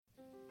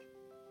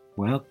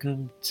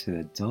Welcome to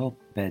Adult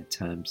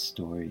Bedtime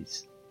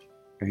Stories.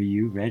 Are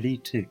you ready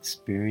to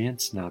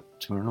experience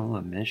nocturnal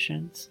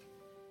emissions?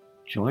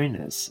 Join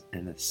us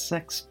in a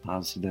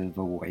sex-positive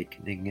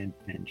awakening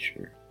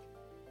adventure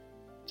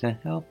to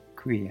help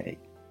create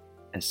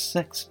a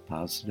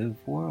sex-positive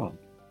world.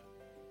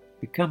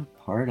 Become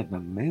part of a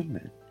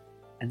movement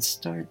and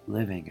start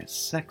living a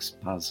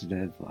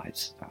sex-positive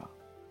lifestyle,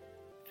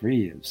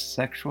 free of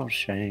sexual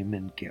shame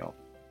and guilt.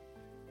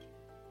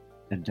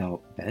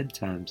 Adult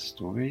Bedtime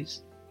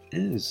Stories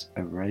is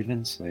a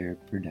Ravenslayer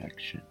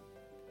production.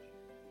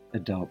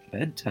 Adult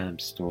Bedtime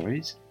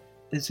Stories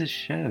is a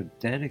show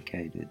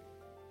dedicated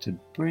to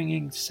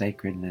bringing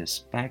sacredness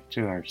back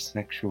to our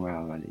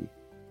sexuality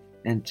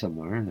and to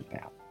learn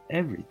about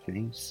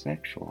everything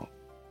sexual.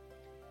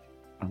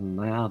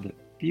 Allow the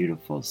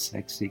beautiful,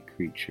 sexy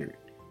creature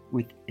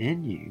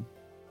within you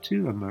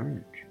to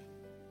emerge.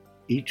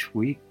 Each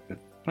week, the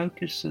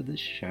focus of the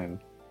show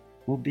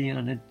will be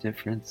on a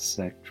different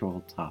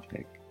sexual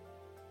topic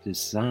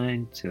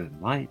designed to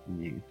enlighten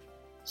you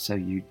so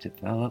you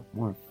develop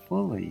more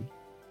fully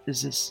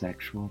as a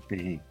sexual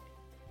being.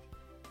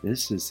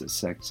 This is a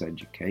sex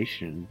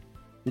education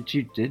that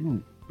you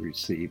didn't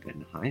receive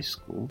in high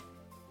school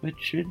but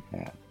should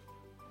have.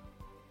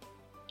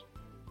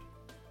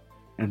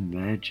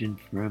 Imagine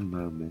for a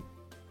moment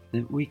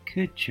that we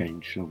could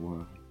change the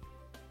world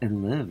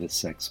and live a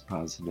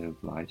sex-positive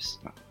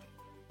lifestyle.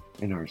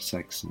 In our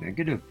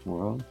sex-negative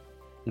world,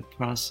 the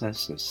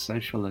process of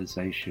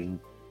socialization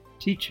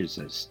teaches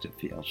us to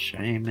feel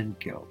shame and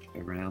guilt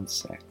around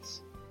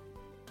sex.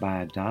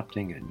 By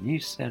adopting a new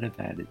set of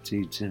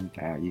attitudes and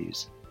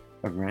values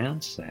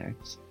around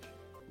sex,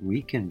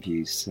 we can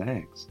view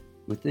sex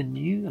with a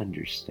new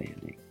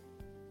understanding,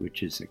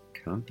 which is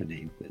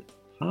accompanied with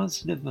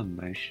positive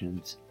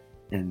emotions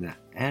and the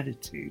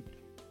attitude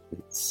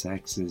that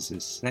sex is a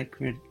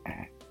sacred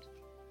act.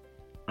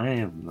 I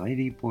am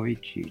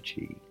Ladyboy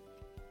Gigi,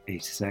 a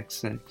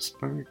sex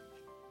expert,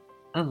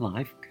 a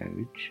life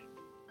coach,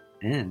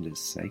 and a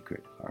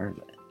sacred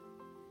harlot.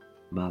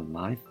 My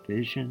life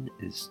vision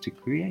is to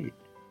create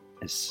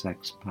a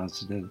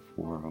sex-positive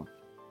world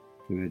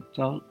through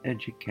adult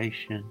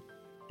education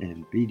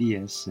and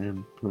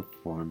BDSM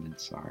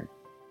performance art.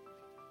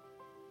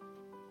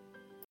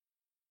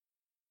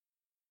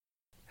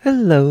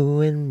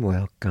 Hello and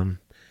welcome.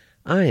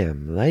 I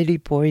am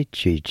Ladyboy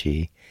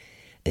Gigi,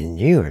 and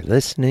you are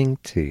listening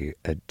to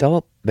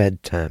Adult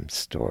Bedtime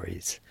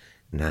Stories.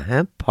 And I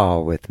have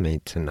Paul with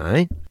me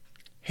tonight.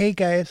 Hey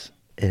guys.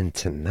 And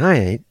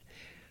tonight,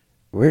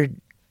 we're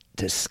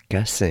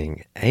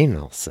discussing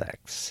anal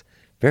sex.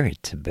 Very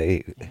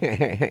taboo.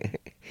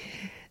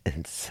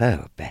 And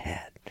so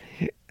bad.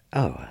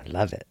 Oh, I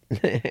love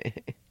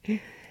it.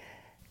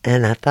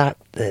 And I thought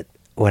that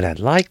what I'd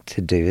like to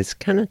do is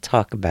kind of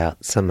talk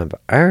about some of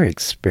our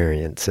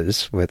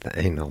experiences with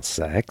anal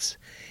sex,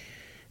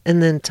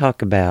 and then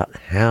talk about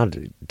how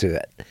to do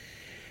it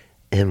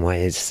in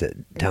ways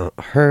that don't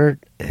hurt,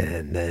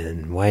 and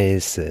then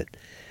ways that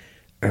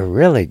are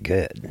really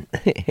good.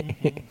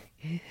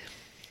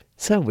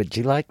 So, would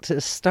you like to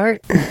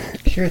start?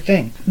 Sure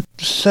thing.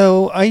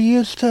 So, I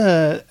used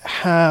to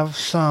have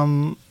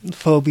some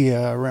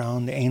phobia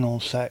around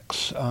anal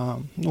sex.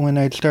 When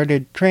I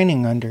started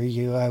training under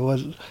you, I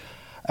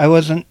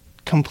wasn't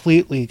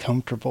completely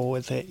comfortable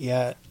with it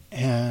yet,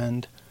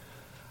 and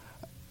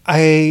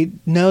I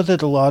know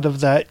that a lot of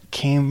that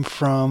came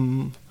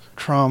from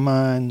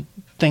trauma and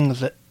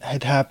things that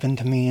had happened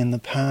to me in the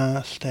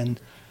past, and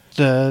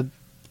the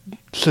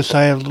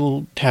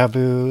societal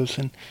taboos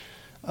and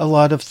a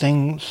lot of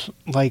things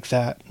like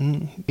that.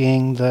 And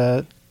being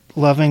the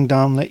loving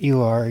dom that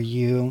you are,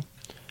 you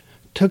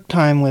took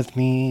time with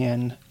me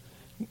and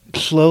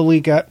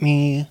slowly got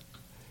me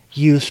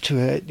used to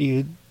it.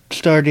 You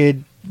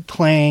started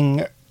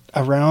playing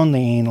around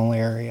the anal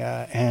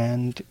area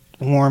and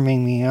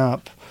warming me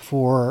up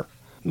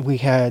we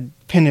had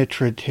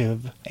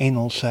penetrative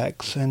anal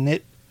sex, and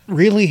it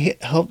really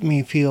helped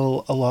me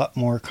feel a lot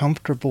more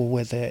comfortable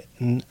with it.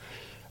 And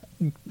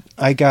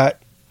I got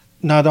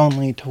not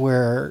only to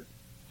where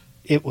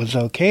it was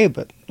okay,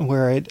 but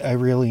where I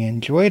really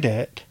enjoyed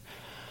it.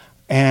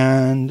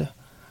 And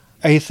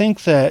I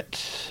think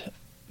that's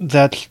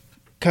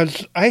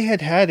because I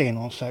had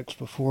anal sex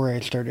before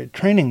I started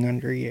training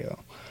under you,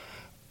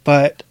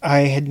 but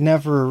I had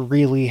never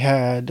really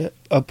had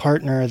a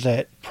partner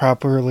that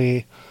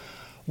properly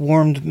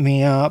warmed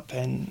me up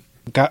and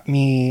got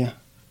me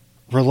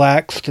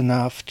relaxed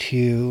enough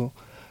to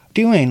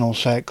do anal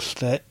sex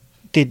that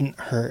didn't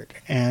hurt.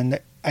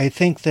 And I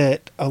think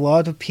that a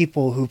lot of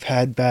people who've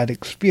had bad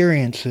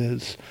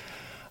experiences,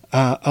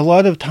 a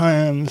lot of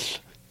times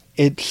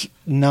it's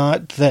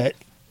not that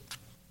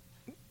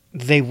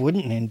they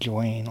wouldn't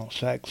enjoy anal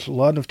sex. A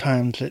lot of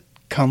times it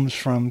comes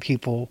from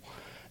people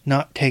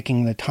not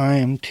taking the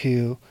time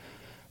to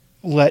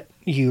let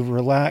you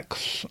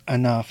relax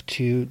enough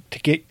to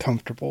get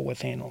comfortable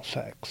with anal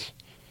sex.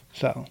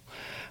 So,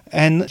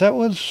 and that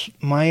was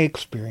my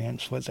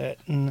experience with it.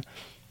 And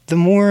the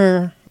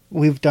more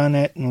we've done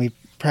it and we've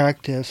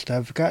practiced,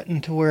 I've gotten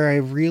to where I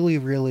really,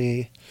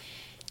 really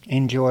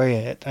enjoy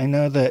it. I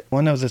know that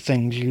one of the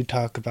things you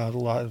talk about a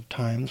lot of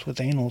times with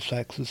anal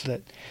sex is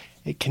that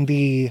it can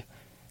be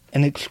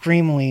an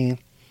extremely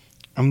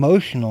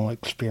emotional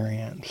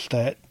experience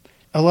that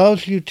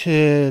allows you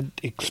to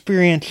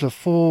experience a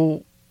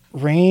full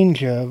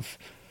range of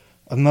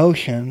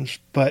emotions,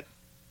 but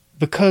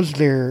because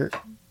they're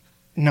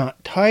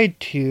not tied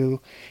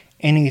to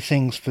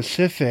anything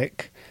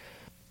specific,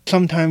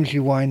 sometimes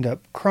you wind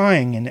up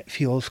crying and it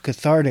feels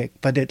cathartic,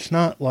 but it's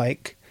not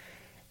like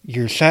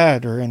you're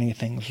sad or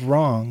anything's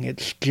wrong.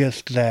 It's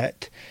just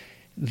that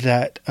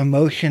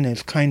emotion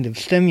is kind of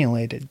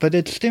stimulated, but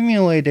it's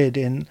stimulated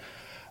in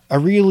a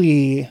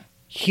really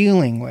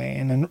healing way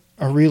and in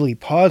a really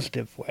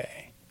positive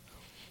way.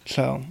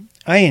 So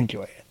I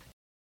enjoy it.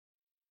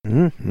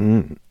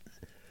 Mm-hmm.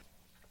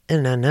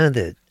 And I know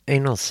that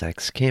anal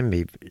sex can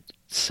be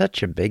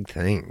such a big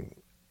thing,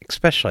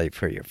 especially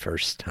for your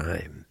first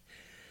time.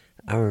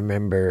 I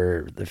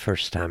remember the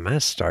first time I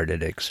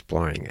started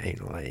exploring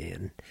anally,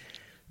 and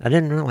I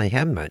didn't really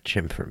have much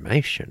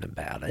information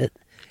about it.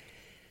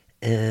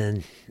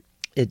 And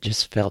it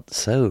just felt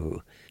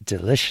so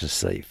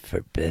deliciously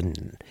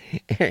forbidden.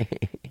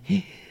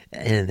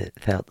 And it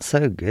felt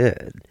so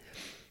good.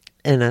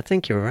 And I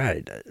think you're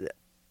right.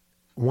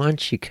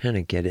 Once you kind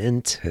of get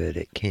into it,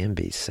 it can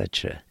be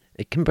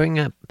it can bring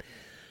up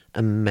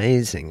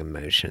amazing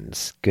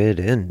emotions, good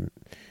and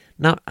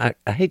not, I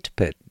hate to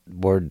put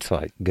words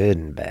like good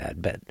and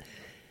bad, but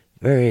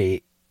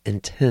very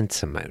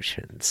intense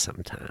emotions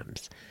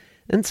sometimes.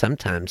 And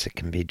sometimes it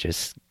can be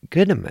just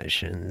good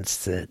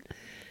emotions that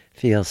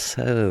feel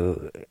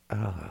so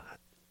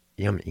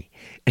yummy.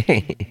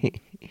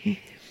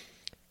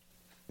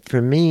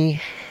 For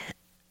me,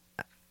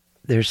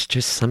 there's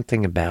just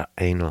something about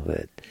anal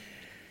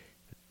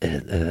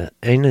that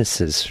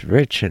anus is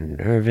rich in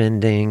nerve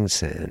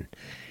endings, and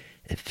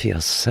it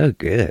feels so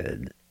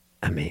good.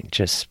 I mean,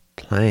 just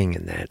playing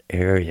in that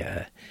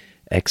area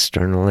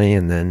externally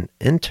and then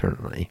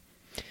internally.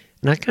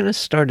 And I kind of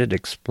started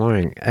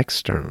exploring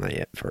externally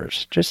at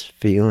first, just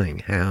feeling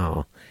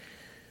how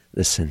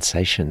the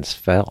sensations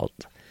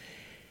felt.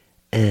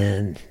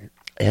 And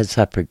as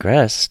I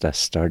progressed, I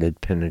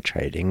started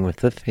penetrating with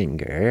the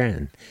finger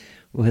and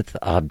with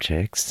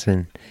objects,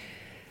 and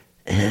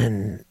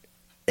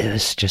it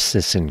was just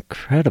this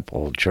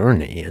incredible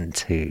journey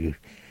into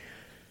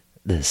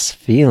this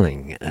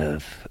feeling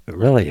of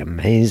really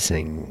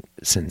amazing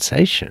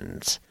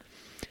sensations.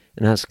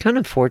 And I was kind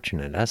of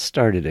fortunate. I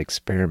started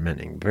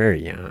experimenting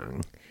very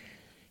young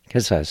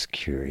because I was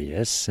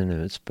curious, and it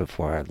was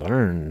before I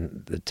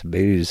learned the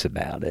taboos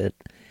about it.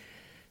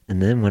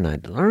 And then when I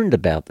learned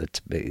about the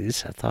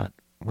taboos, I thought,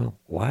 well,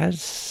 why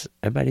does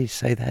everybody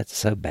say that's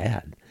so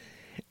bad?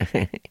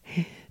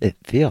 It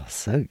feels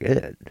so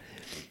good.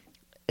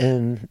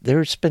 And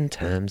there's been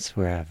times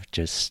where I've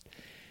just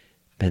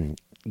been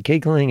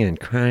giggling and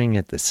crying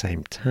at the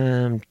same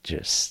time,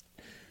 just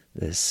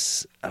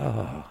this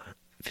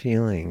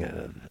feeling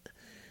of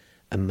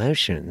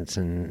emotions.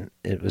 And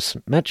it was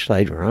much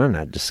later on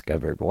I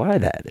discovered why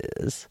that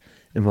is,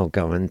 and we'll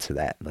go into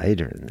that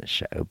later in the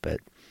show.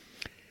 But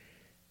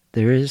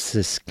there is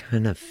this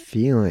kind of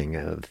feeling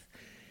of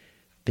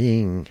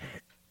being,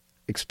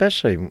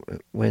 especially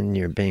when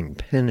you're being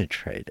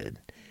penetrated,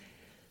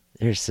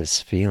 there's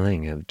this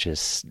feeling of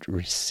just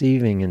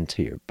receiving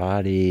into your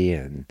body,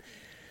 and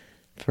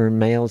for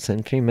males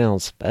and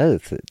females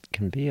both, it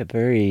can be a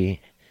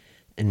very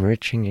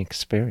enriching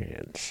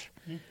experience.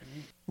 Mm-hmm.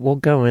 We'll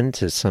go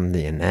into some of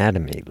the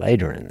anatomy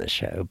later in the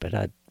show, but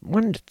I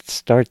wanted to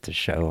start the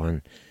show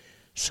on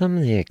some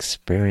of the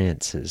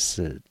experiences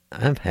that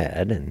I've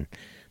had and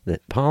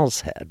that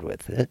Paul's had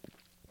with it.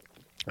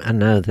 I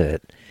know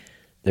that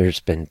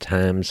there's been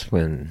times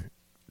when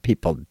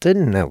people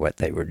didn't know what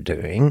they were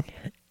doing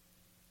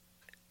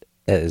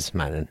as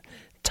my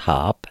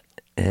top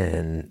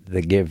and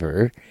the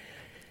giver,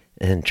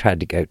 and tried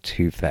to go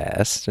too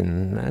fast,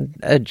 and I'd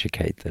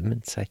educate them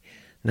and say,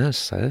 no,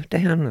 slow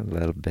down a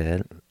little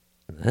bit.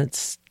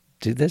 Let's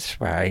do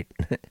this right.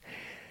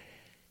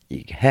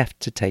 You have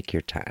to take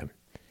your time.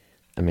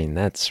 I mean,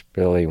 that's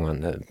really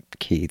one of the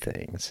key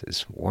things,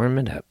 is warm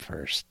it up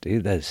first. Do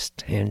those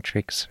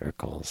tantric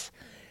circles.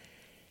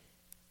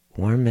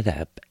 Warm it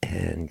up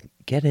and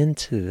get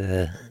into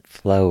the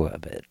flow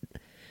of it.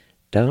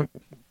 Don't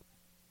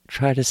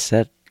try to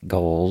set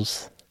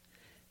goals.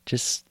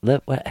 Just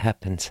let what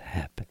happens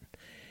happen.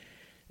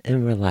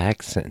 And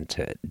relax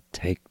into it.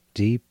 Take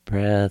deep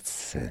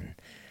breaths, and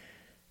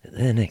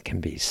then it can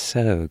be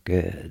so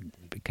good.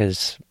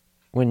 Because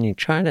when you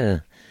try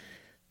to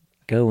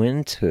go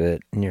into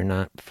it and you're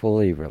not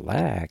fully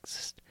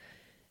relaxed,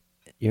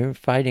 you're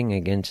fighting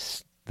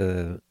against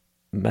the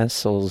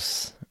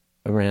muscles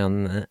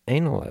around the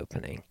anal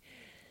opening.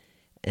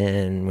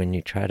 And when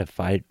you try to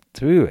fight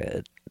through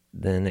it,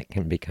 then it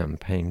can become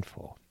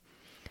painful.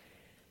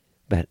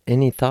 But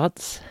any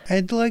thoughts?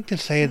 I'd like to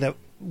say that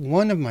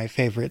one of my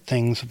favorite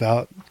things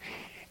about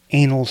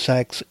anal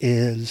sex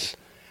is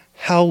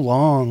how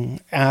long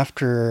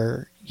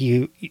after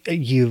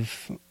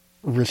you've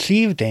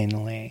received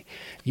anally,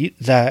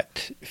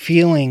 that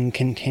feeling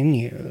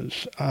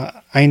continues.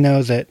 I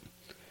know that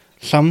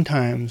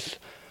sometimes,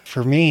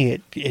 for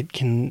me, it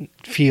can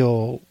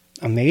feel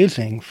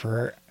amazing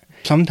for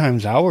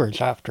sometimes hours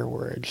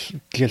afterwards.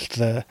 Just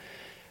the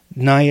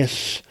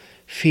nice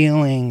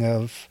feeling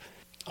of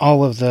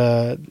all of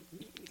the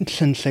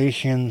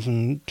sensations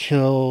and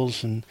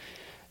chills, and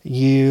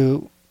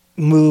you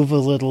move a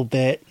little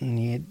bit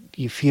and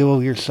you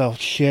feel yourself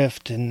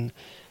shift, and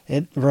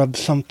it rubs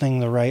something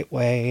the right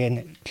way, and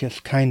it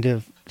just kind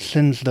of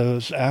sends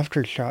those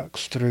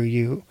aftershocks through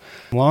you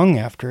long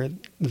after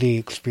the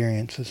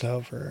experience is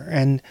over.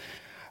 And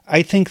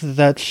I think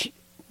that's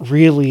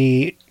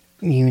really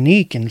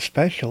unique and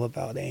special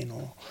about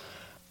anal.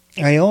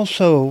 I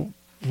also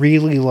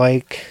really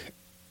like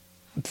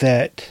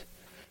that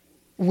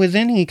with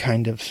any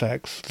kind of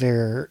sex,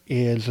 there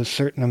is a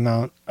certain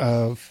amount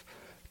of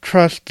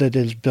trust that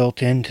is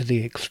built into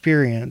the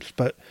experience,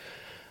 but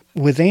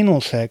with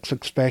anal sex,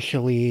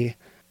 especially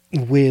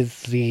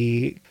with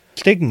the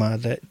stigma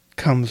that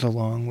comes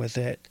along with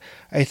it,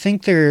 I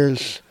think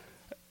there's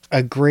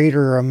a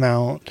greater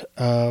amount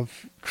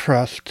of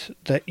trust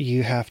that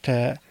you have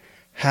to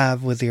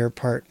have with your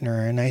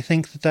partner, and I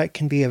think that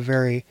can be a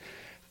very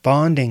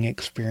bonding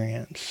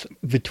experience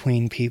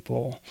between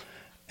people,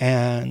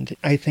 and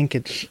I think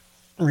it's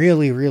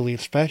really, really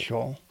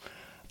special.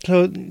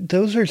 So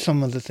those are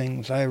some of the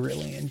things I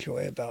really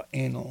enjoy about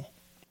anal.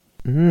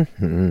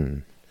 Mm-hmm.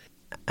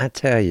 I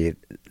tell you,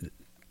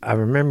 I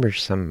remember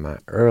some of my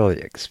early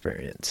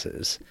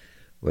experiences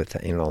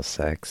with anal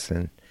sex,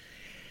 and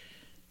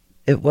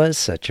it was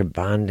such a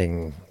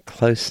bonding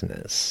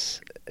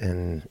closeness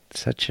and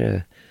such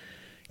a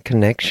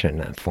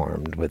connection I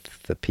formed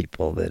with the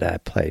people that I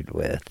played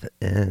with.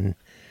 And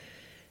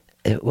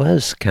it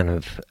was kind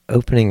of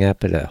opening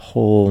up at a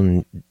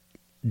whole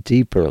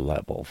deeper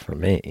level for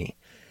me.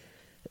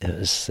 It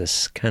was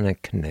this kind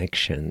of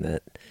connection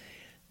that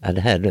I'd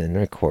had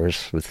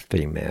intercourse with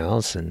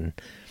females, and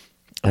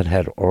I'd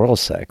had oral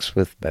sex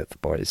with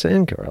both boys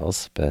and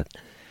girls, but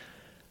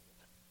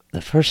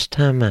the first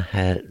time I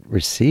had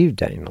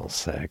received anal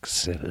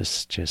sex, it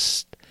was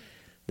just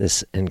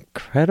this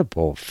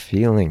incredible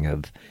feeling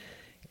of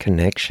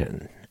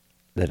connection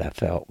that I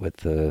felt with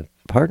the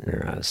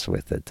partner I was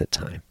with at the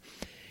time.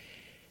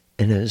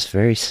 And it was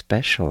very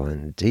special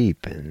and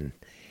deep and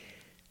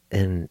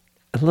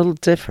a little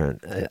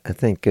different. I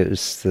think it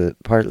was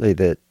partly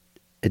that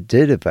it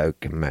did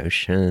evoke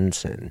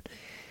emotions and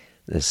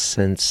this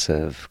sense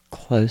of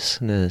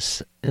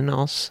closeness, and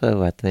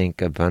also, I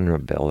think, a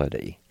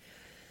vulnerability,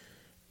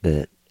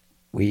 that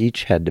we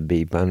each had to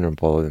be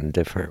vulnerable in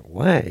different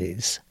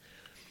ways.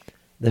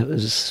 That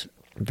was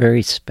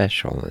very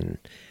special and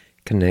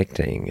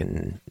connecting,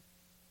 and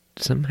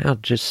somehow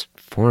just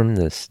formed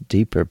this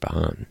deeper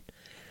bond.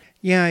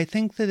 Yeah, I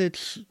think that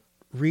it's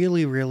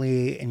really,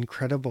 really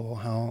incredible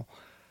how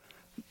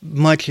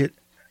much it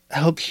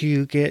helps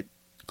you get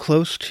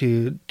close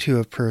to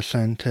a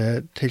person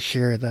to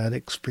share that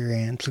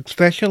experience,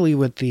 especially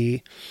with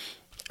the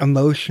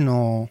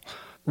emotional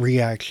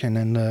reaction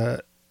and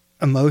the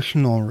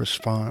emotional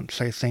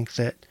response. I think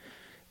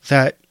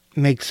that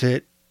makes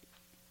it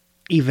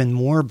even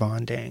more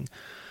bonding.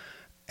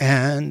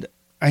 And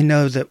I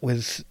know that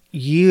with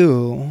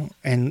you,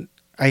 and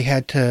I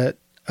had to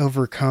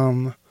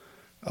overcome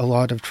a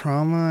lot of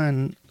trauma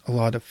and a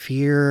lot of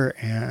fear,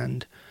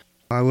 and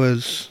I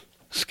was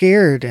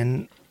scared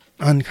and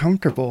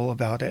uncomfortable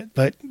about it.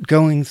 But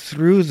going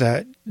through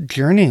that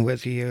journey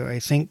with you, I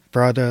think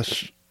brought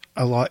us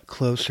a lot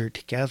closer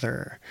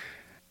together.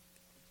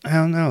 I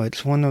don't know,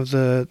 it's one of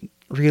the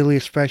really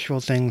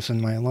special things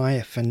in my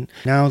life. And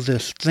now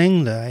this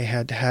thing that I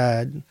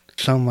had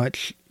so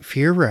much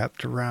fear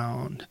wrapped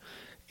around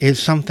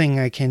is something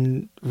I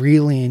can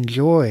really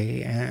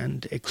enjoy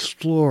and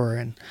explore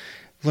and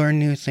learn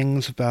new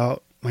things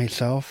about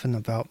myself and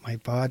about my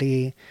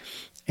body.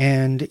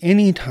 And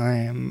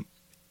anytime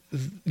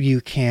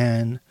you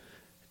can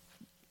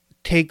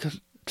take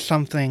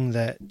something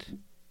that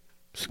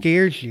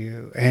scares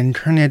you and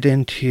turn it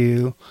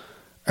into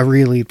a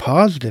really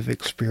positive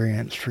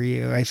experience for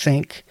you, I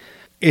think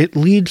it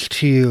leads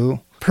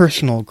to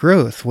personal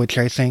growth, which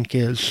I think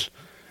is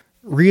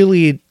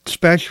really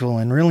special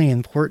and really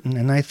important.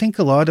 And I think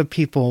a lot of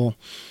people,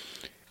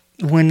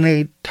 when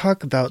they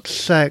talk about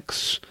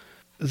sex,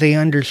 they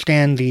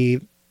understand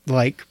the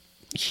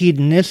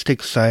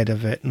hedonistic side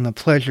of it and the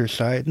pleasure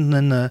side, and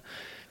then the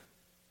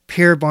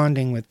pair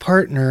bonding with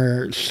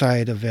partner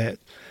side of it.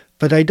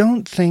 But I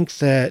don't think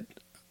that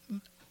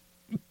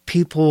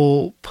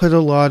people put a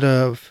lot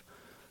of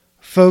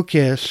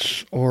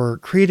focus or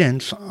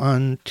credence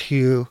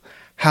onto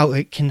how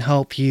it can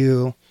help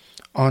you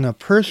on a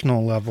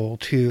personal level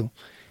to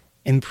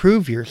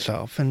improve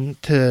yourself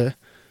and to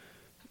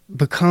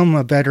become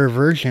a better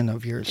version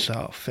of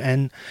yourself.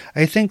 And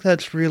I think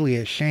that's really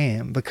a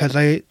shame, because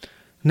I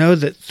know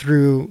that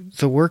through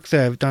the work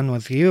that I've done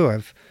with you,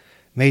 I've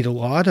made a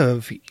lot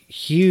of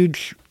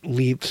huge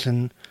leaps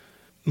in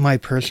my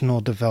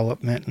personal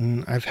development,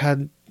 and I've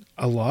had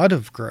a lot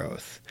of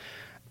growth.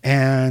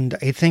 And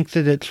I think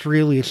that it's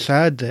really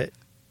sad that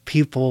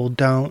people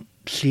don't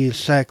see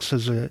sex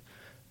as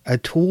a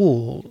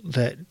tool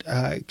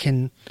that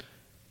can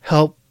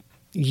help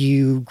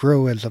you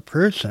grow as a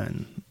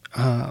person,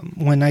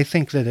 when I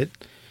think that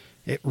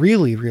it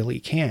really, really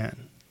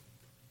can.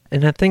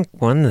 And I think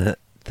one of the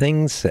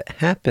things that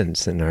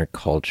happens in our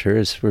culture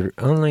is we're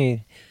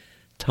only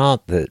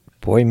taught that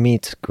boy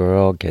meets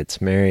girl,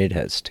 gets married,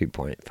 has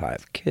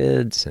 2.5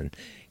 kids, and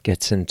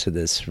gets into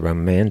this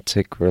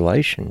romantic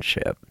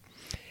relationship.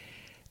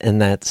 And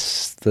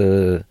that's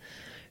the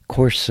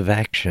course of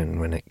action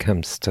when it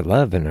comes to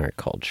love in our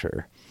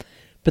culture.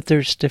 But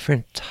there's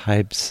different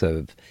types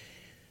of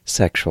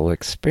sexual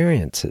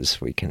experiences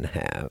we can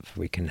have.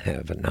 We can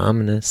have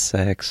anonymous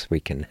sex,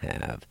 we can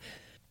have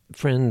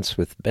friends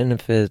with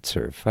benefits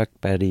or fuck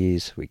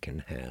buddies, we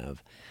can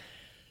have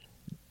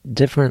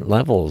different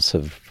levels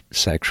of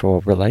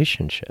sexual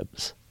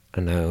relationships.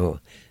 I know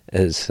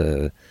as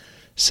a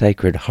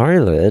sacred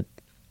harlot,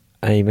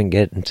 I even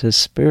get into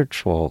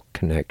spiritual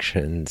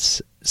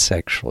connections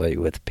sexually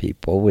with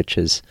people, which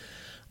is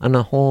on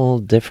a whole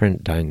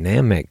different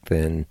dynamic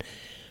than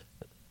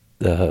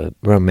the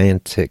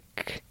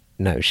romantic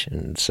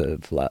notions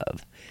of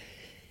love.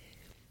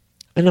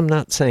 And I'm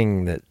not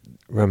saying that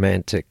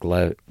romantic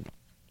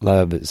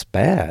love is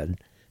bad.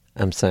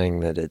 I'm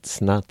saying that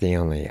it's not the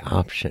only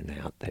option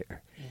out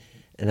there.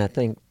 And I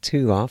think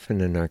too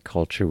often in our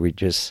culture we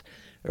just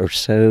are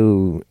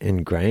so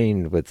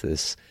ingrained with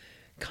this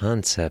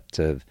concept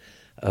of,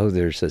 oh,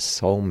 there's a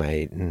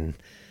soulmate and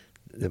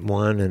the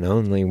one and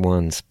only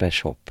one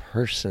special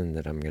person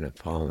that I'm going to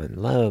fall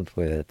in love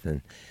with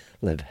and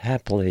live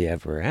happily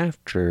ever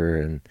after,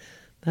 and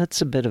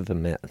that's a bit of a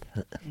myth.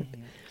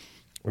 Mm-hmm.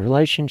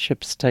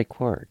 Relationships take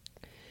work,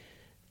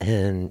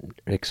 and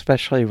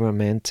especially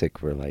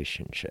romantic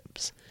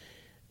relationships.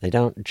 They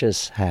don't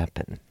just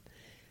happen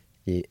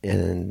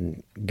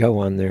and go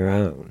on their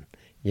own.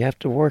 You have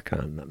to work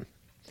on them.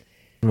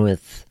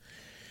 With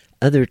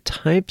other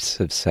types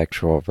of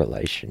sexual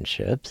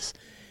relationships,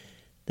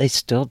 they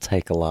still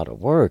take a lot of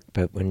work,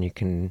 but when you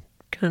can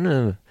kind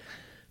of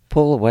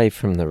pull away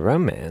from the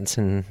romance,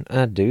 and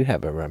I do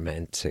have a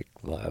romantic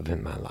love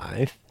in my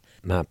life,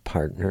 my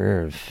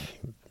partner of,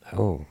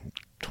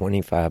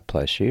 25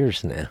 plus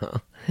years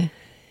now,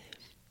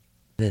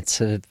 it's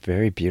a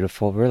very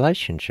beautiful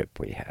relationship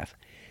we have.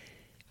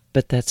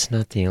 But that's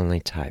not the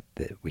only type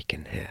that we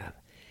can have.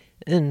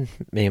 And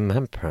me and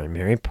my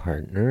primary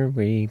partner,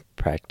 we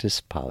practice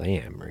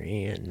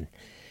polyamory and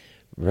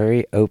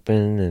very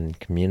open and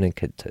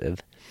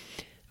communicative.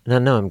 And I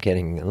know I'm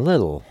getting a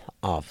little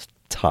off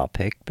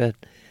topic, but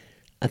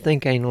I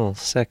think anal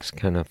sex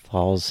kind of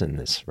falls in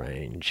this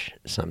range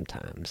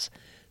sometimes,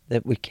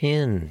 that we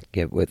can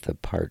get with a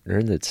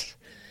partner that's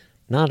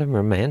not a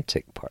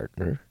romantic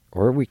partner,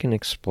 or we can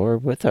explore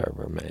with our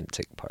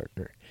romantic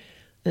partner.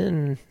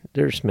 And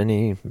there's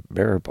many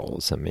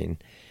variables. I mean,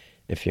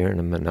 if you're in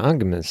a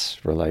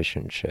monogamous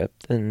relationship,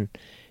 then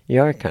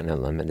you are kind of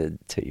limited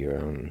to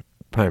your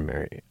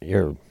partner.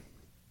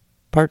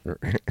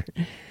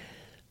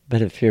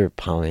 But if you're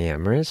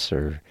polyamorous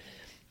or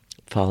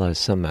follow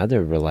some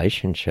other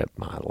relationship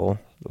model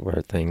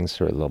where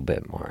things are a little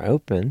bit more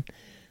open,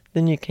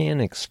 then you can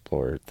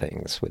explore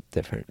things with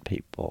different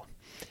people.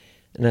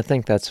 And I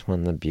think that's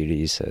one of the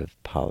beauties of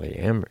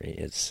polyamory,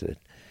 is that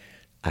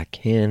I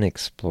can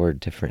explore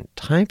different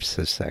types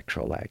of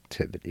sexual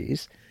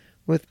activities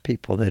with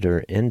people that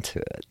are into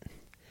it.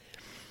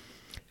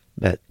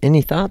 But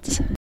any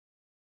thoughts?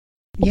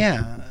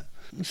 Yeah.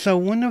 So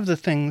one of the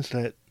things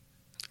that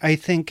I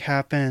think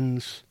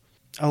happens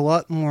a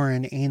lot more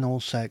in anal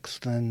sex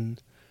than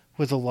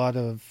with a lot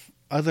of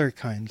other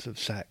kinds of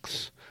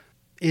sex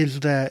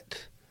is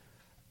that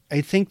I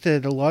think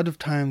that a lot of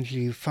times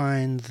you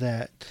find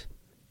that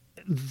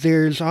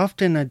there's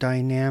often a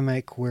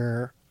dynamic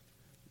where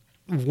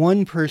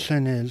one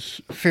person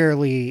is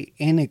fairly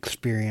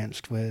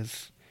inexperienced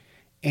with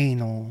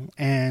anal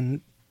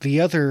and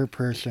the other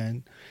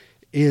person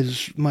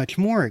is much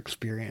more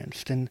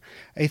experienced. And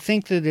I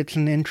think that it's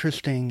an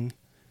interesting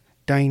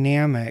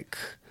dynamic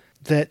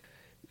that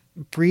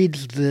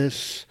breeds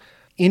this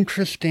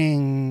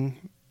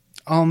interesting,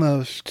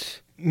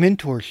 almost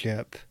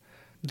mentorship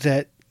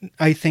that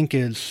I think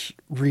is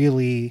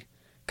really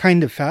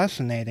kind of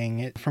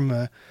fascinating from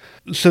a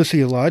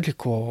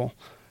sociological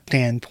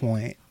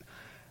standpoint.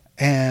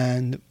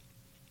 And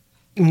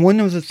one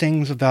of the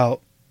things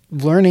about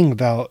learning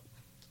about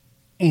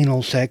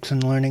anal sex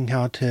and learning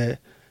how to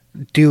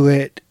do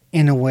it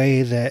in a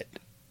way that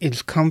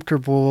is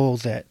comfortable,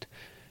 that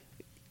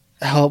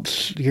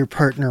helps your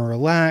partner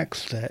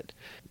relax, that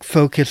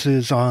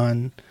focuses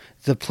on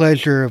the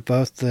pleasure of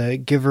both the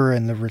giver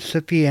and the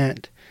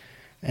recipient,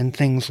 and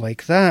things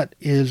like that,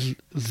 is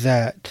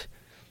that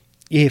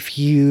if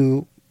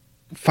you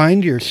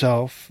find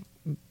yourself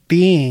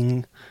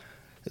being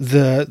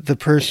the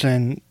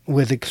person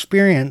with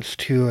experience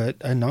to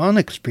a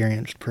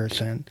non-experienced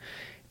person,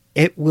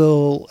 it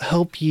will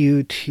help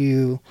you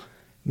to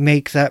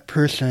make that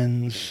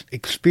person's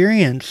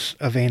experience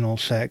of anal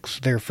sex,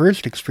 their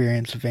first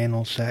experience of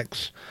anal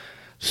sex,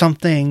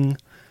 something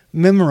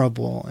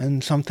memorable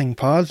and something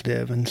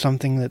positive and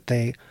something that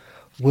they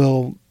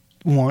will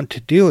want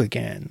to do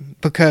again.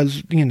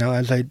 Because,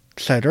 as I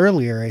said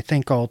earlier, I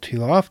think all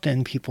too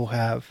often people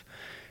have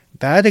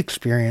bad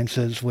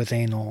experiences with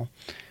anal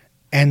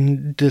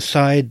and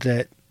decide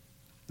that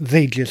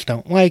they just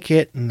don't like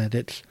it and that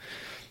it's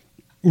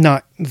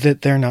not,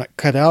 that they're not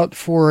cut out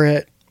for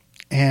it.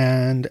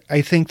 And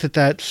I think that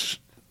that's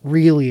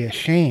really a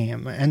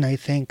shame. And I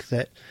think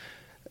that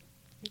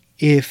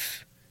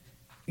if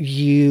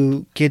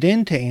you get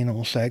into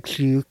anal sex,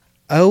 you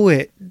owe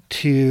it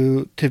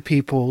to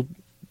people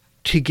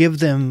to give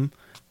them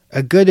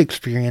a good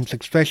experience,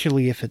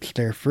 especially if it's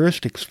their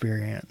first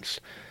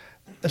experience,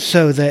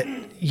 so that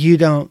you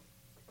don't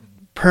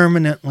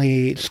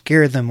permanently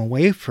scare them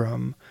away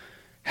from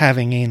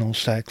having anal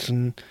sex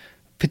and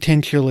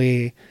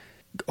potentially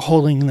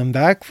holding them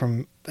back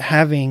from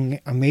having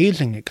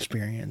amazing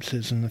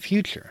experiences in the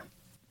future.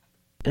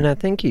 And I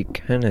think you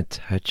kind of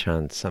touch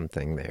on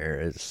something there,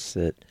 is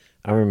that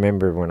I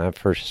remember when I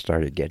first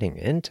started getting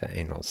into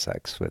anal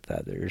sex with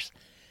others,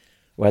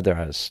 whether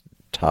I was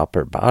top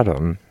or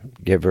bottom,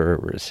 giver or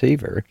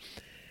receiver,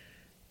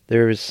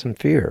 there was some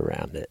fear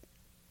around it.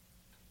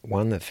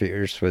 One of the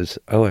fears was,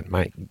 it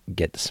might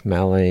get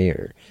smelly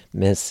or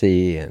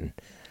messy, and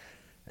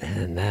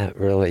that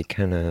really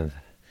kind of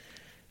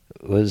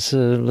was a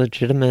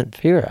legitimate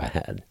fear I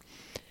had.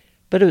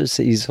 But it was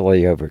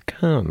easily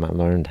overcome. I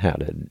learned how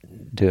to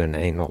do an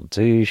anal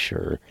douche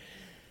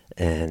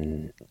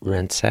and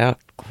rinse out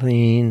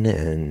clean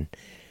and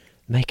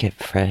make it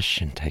fresh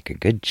and take a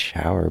good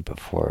shower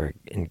before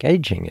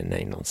engaging in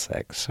anal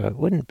sex so it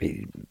wouldn't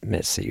be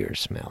messy or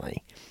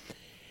smelly.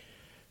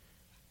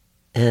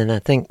 And I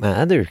think my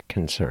other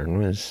concern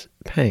was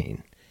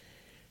pain.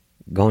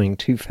 Going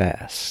too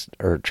fast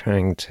or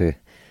trying to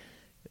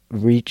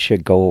reach a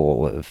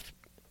goal of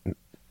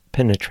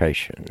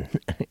penetration.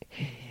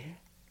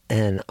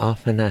 And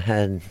often I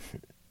had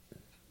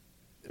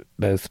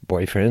both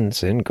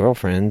boyfriends and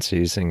girlfriends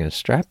using a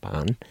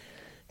strap-on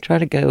try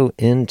to go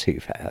in too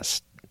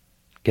fast,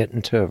 get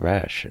into a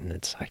rush, and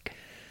it's like,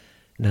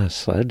 no,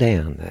 slow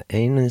down. The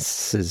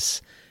anus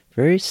is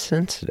very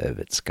sensitive.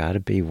 It's got to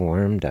be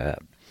warmed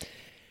up.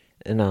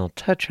 And I'll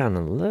touch on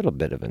a little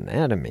bit of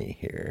anatomy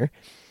here.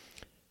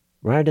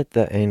 Right at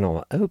the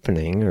anal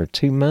opening are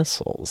two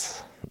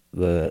muscles,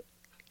 the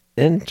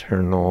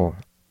internal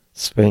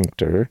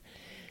sphincter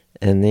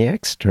and the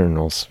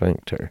external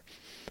sphincter.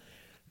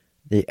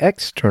 The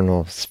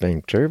external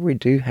sphincter we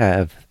do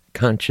have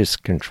conscious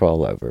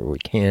control over. We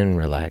can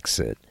relax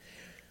it.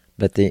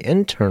 But the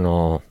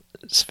internal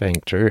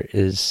sphincter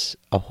is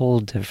a whole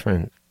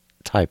different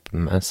type of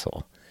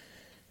muscle.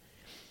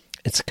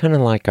 It's kind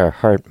of like our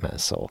heart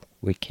muscle.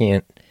 We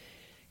can't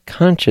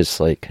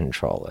consciously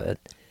control it,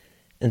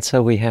 and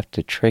so we have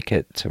to trick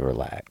it to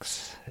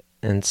relax.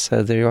 And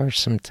so there are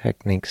some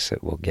techniques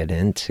that we'll get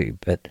into,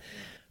 but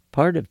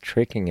part of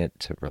tricking it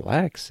to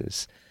relax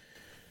is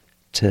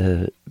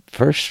to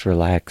first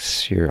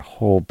relax your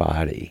whole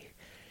body.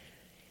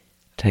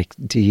 Take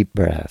deep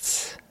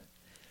breaths.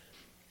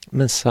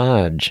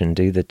 Massage and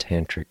do the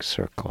tantric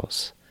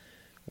circles.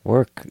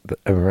 Work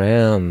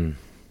around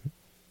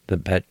the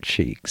butt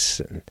cheeks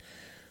and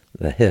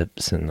the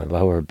hips and the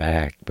lower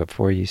back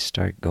before you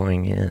start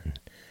going in.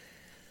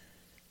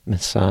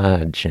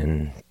 Massage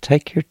and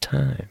take your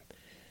time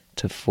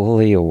to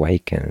fully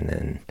awaken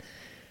and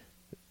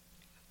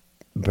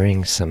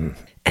bring some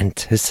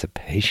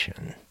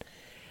anticipation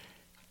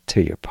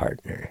to your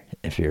partner.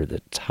 If you're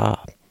the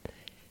top,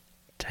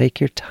 take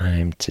your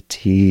time to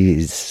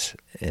tease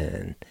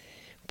and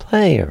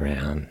play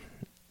around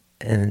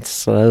and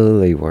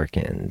slowly work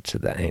into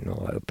the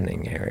anal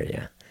opening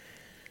area.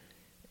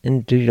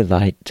 And do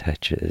light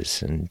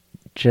touches and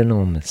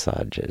gentle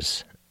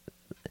massages.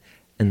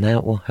 And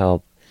that will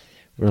help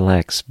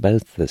relax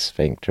both the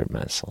sphincter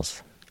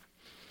muscles.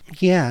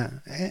 Yeah,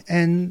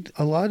 and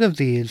a lot of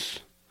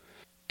these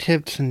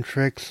tips and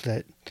tricks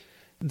that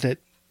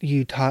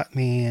you taught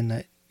me and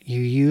that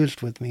you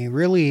used with me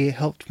really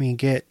helped me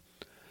get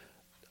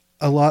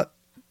a lot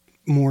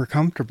more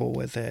comfortable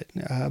with it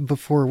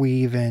before we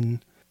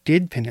even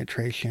did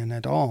penetration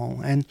at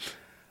all. And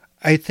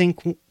I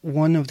think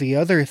one of the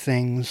other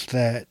things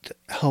that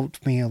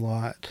helped me a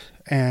lot,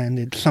 and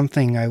it's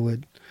something I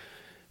would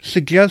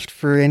suggest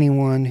for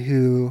anyone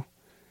who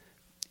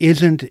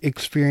isn't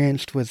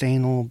experienced with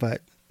anal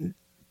but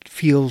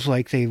feels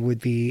like they would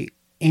be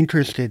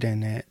interested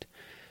in it,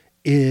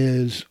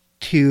 is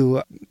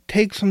to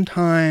take some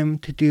time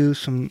to do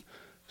some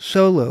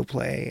solo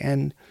play.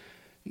 And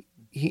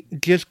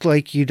just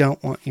like you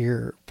don't want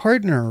your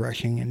partner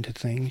rushing into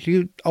things,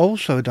 you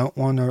also don't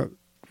want to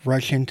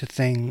rush into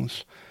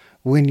things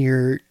when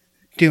you're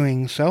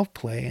doing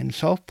self-play and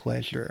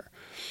self-pleasure.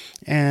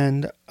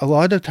 And a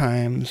lot of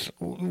times,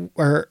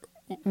 or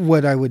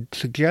what I would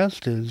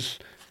suggest is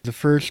the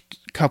first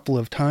couple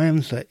of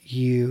times that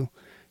you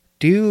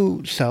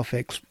do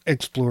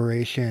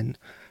self-exploration,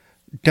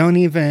 don't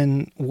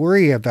even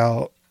worry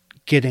about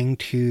getting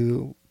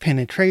to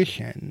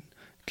penetration.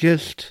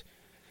 Just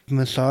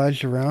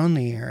massage around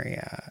the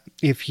area.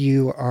 If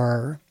you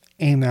are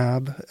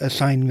AMAB,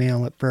 assigned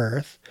male at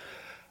birth,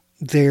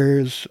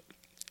 there's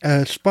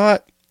a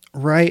spot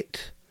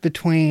right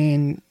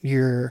between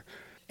your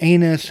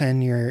anus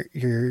and your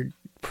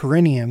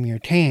perineum, your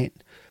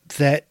taint,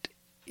 that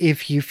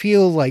if you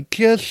feel like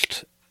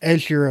just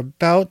as you're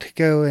about to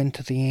go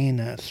into the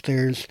anus,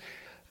 there's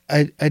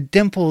a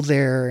dimple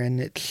there,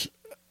 and it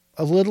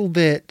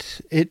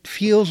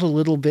feels a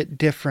little bit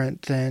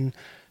different than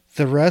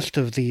the rest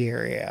of the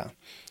area.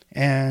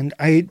 And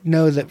I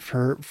know that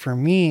for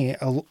me,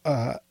 a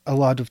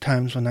lot of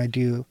times when I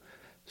do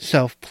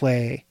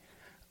self-play,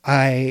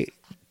 I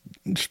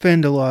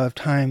spend a lot of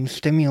time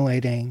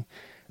stimulating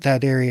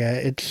that area.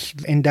 It's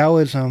in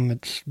Taoism,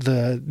 it's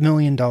the $1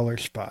 million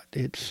spot.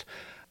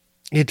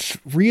 It's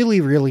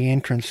really, really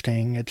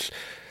interesting. It's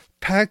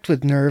packed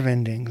with nerve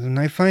endings, and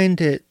I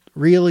find it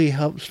really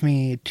helps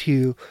me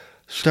to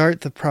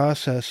start the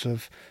process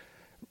of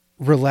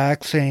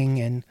relaxing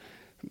and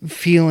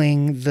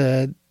feeling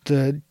the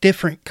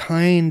different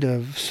kind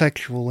of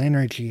sexual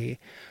energy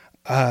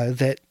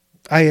that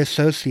I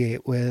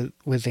associate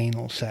with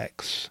anal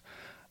sex.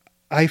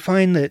 I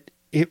find that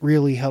it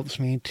really helps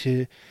me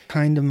to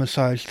kind of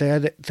massage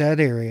that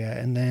area,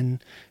 and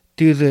then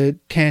do the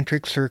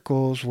tantric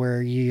circles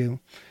where you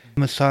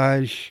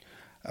massage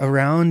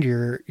around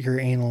your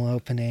anal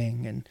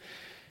opening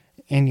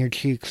and your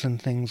cheeks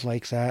and things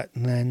like that.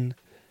 And then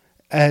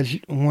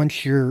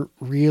once you're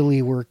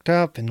really worked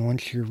up and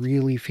once you're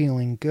really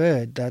feeling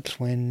good, that's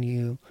when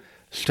you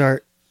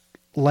start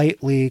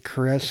lightly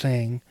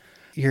caressing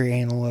your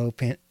anal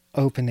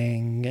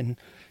opening and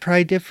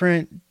try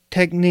different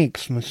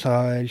techniques,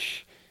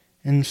 massage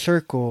in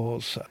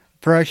circles,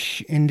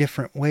 brush in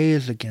different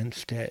ways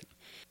against it.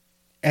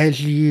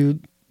 As you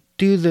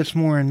do this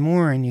more and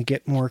more and you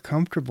get more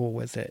comfortable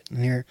with it,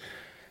 and you're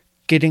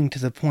getting to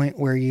the point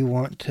where you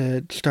want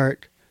to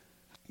start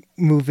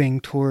moving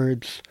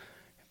towards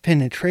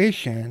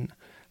penetration,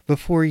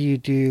 before you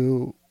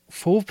do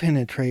full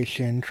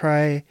penetration,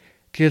 try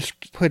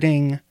just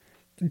putting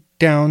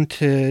down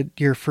to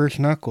your first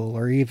knuckle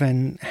or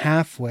even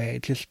halfway.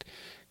 Just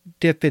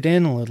dip it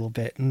in a little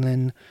bit and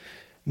then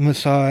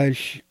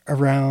massage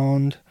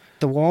around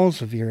the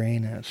walls of your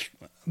anus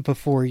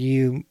before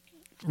you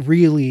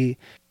really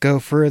go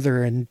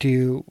further and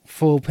do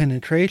full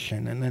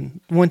penetration. And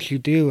then once you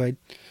do, I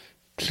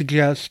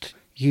suggest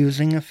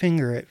using a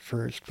finger at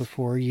first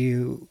before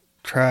you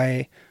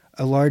try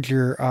a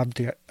larger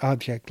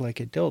object like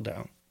a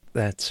dildo.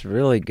 That's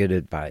really good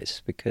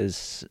advice,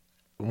 because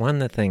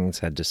one of the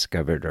things I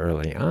discovered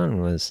early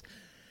on was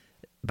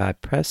by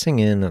pressing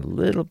in a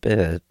little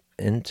bit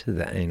into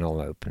the anal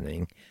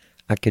opening,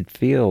 I could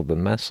feel the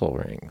muscle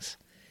rings.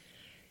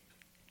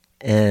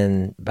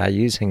 And by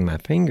using my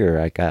finger,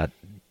 I got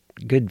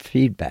good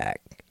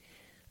feedback.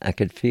 I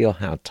could feel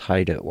how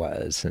tight it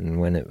was and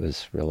when it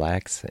was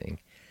relaxing.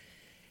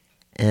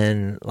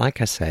 And like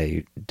I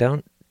say,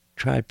 don't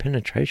try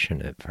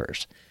penetration at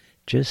first.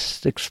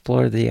 Just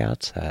explore the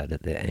outside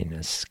of the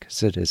anus,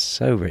 because it is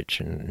so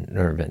rich in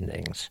nerve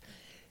endings.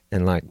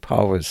 And like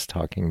Paul was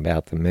talking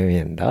about the $1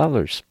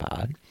 million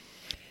spot,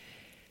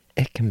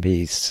 it can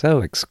be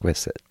so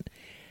exquisite.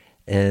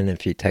 And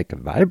if you take a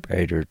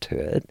vibrator to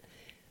it,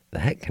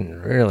 that can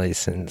really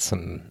send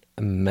some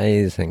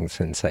amazing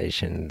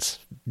sensations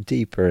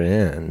deeper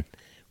in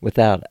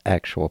without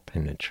actual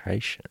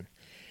penetration.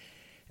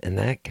 And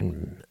that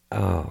can,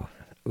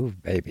 ooh,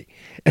 baby.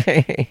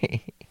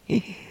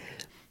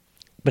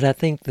 But I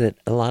think that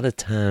a lot of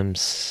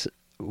times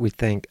we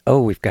think,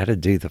 we've got to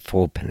do the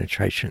full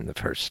penetration the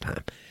first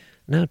time.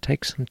 No,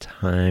 take some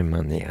time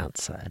on the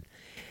outside,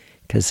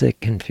 because it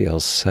can feel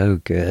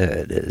so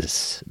good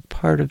as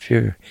part of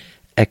your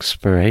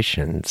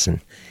explorations.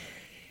 And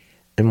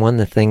one of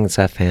the things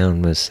I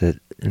found was that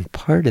in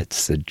part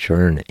it's the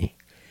journey,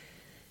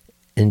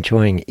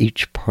 enjoying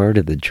each part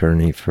of the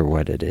journey for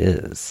what it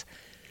is.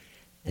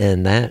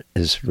 And that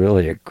is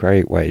really a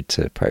great way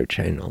to approach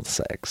anal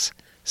sex.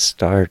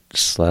 Start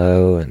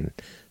slow and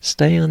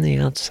stay on the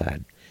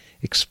outside.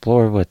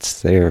 Explore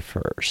what's there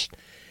first,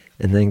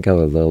 and then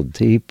go a little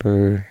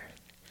deeper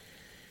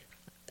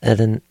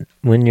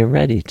when you're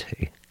ready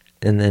to.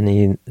 And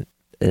then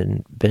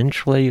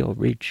eventually you'll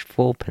reach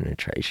full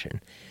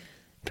penetration.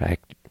 In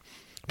fact,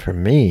 for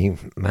me,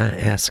 my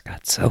ass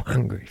got so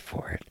hungry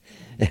for it.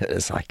 It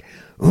was like,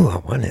 ooh, I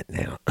want it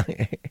now.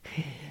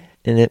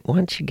 And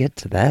once you get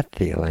to that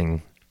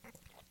feeling,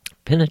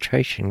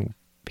 penetration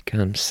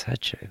becomes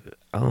such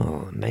a,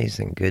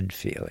 amazing good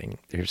feeling.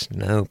 There's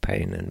no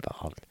pain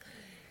involved.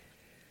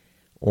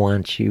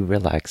 Once you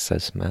relax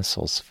those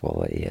muscles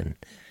fully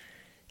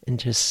and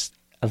just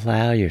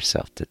allow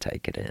yourself to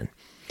take it in.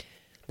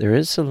 There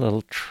is a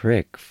little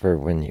trick for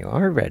when you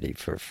are ready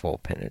for full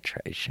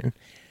penetration,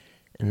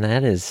 and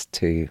that is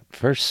to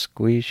first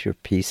squeeze your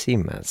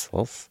PC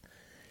muscles.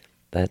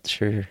 That's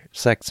your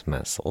sex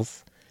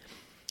muscles.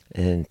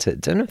 And to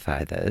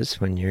identify those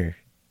when you're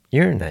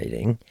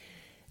urinating,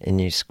 and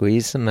you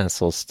squeeze the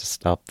muscles to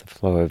stop the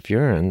flow of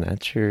urine,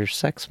 that's your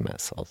sex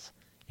muscles,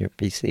 your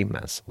PC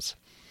muscles.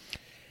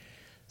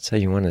 So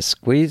you want to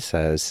squeeze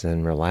those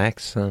and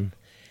relax them,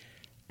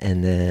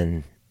 and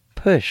then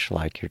push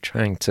like you're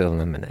trying to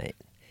eliminate.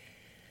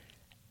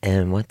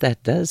 And what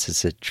that does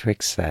is it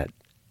tricks that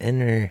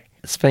inner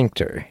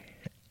sphincter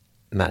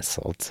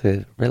muscle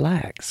to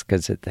relax,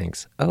 because it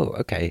thinks, oh,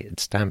 okay,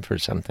 it's time for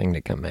something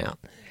to come out.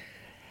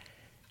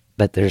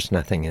 But there's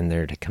nothing in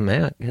there to come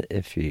out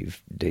if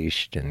you've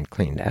douched and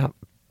cleaned out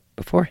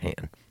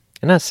beforehand.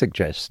 And I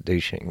suggest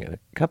douching a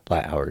couple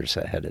of hours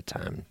ahead of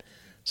time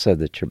so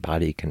that your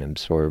body can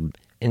absorb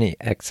any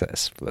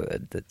excess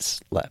fluid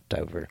that's left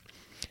over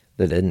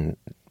that isn't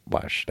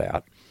washed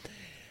out.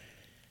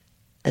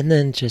 And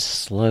then just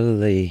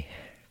slowly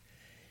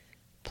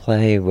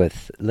play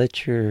with,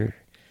 let your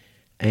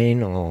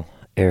anal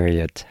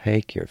area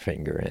take your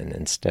finger in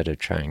instead of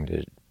trying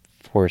to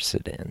force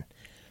it in.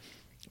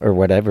 Or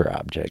whatever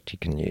object you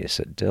can use,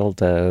 a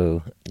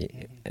dildo.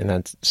 And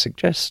I'd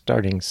suggest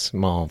starting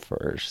small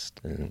first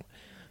and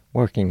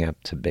working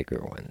up to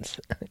bigger ones.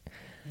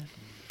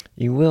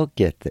 You will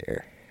get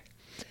there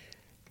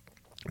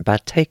by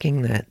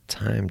taking that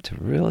time to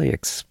really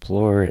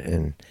explore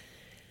and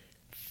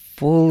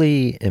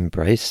fully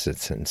embrace the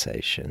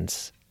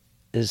sensations.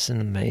 Is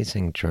an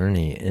amazing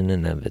journey in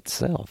and of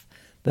itself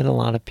that a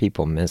lot of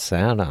people miss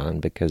out on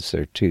because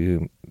they're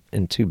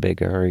in too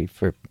big a hurry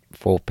for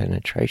full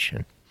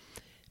penetration.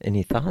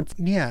 Any thoughts?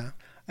 Yeah.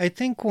 I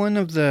think one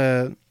of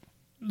the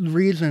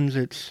reasons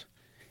it's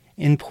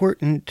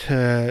important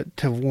to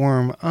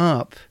warm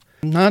up,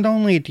 not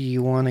only do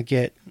you want to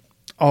get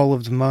all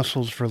of the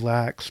muscles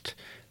relaxed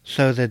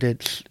so that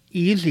it's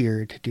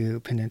easier to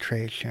do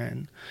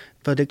penetration,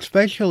 but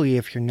especially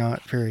if you're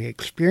not very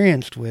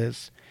experienced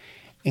with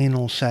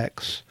anal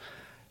sex,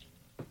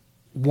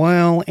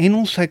 while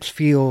anal sex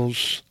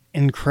feels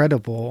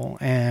incredible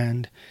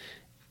and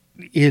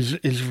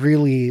is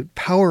really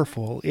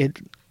powerful,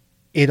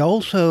 it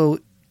also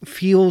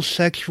feels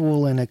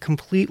sexual in a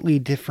completely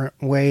different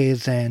way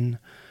than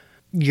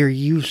you're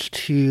used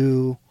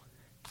to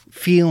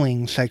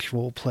feeling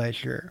sexual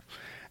pleasure,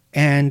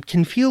 and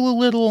can feel a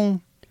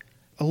little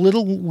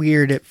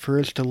weird at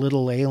first, a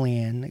little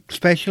alien.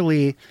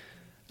 Especially,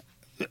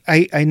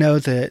 I know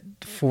that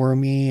for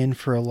me and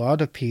for a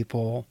lot of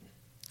people,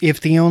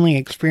 if the only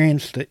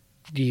experience that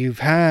you've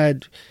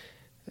had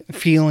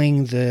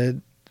feeling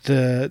the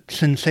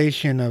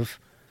sensation of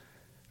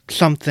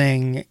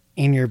something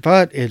in your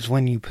butt is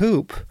when you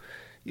poop,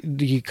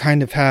 you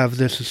kind of have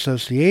this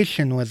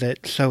association with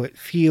it, so it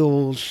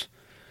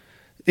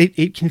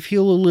can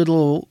feel a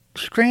little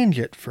strange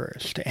at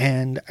first.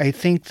 And I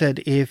think that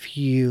if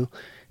you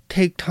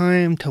take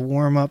time to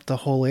warm up the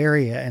whole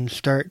area and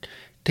start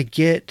to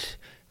get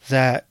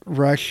that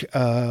rush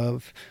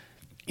of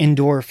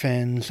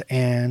endorphins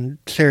and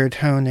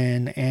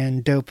serotonin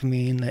and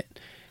dopamine that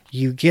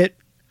you get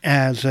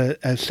as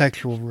a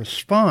sexual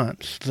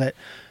response, that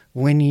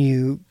when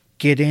you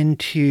get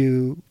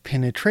into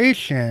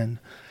penetration,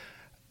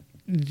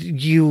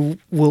 you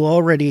will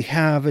already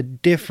have a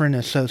different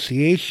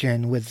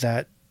association with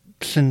that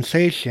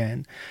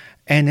sensation,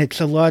 and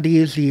it's a lot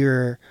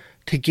easier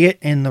to get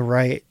in the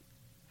right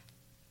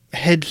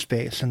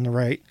headspace and the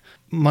right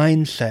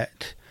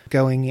mindset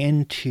going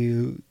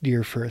into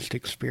your first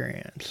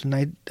experience.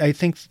 And I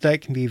think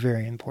that can be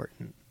very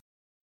important.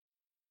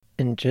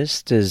 And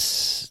just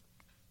as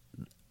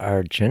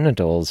our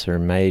genitals are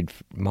made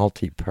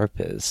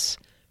multi-purpose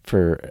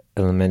for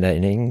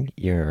eliminating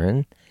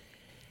urine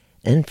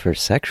and for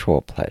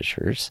sexual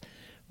pleasures,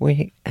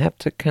 we have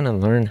to kind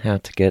of learn how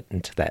to get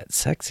into that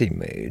sexy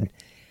mood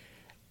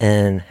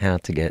and how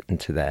to get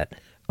into that,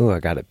 oh, I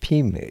got to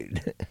pee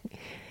mood.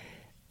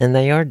 And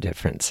they are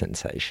different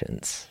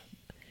sensations.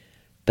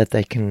 But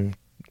they can,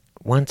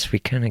 once we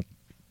kind of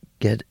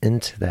get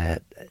into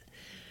that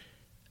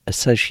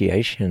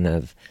association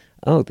of,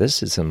 oh,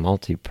 this is a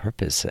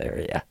multi-purpose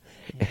area,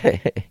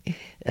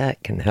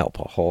 that can help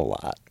a whole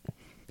lot.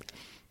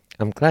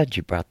 I'm glad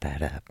you brought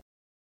that up.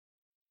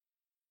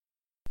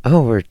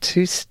 Oh, we're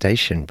to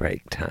station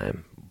break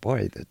time.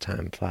 Boy, the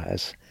time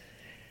flies.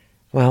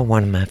 Well,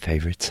 one of my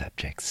favorite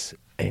subjects,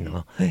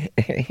 anal.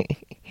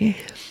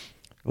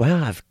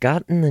 Well, I've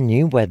gotten the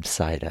new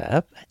website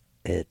up.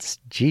 It's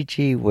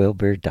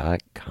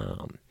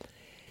ggwilber.com.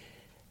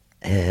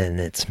 And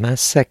it's my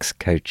sex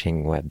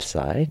coaching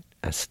website.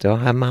 I still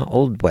have my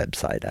old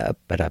website up,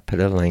 but I put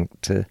a link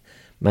to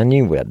my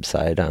new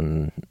website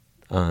on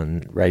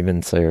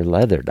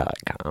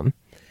ravenslayerleather.com.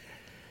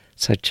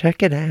 So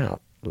check it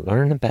out.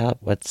 Learn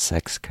about what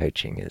sex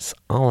coaching is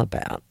all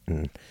about,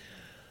 and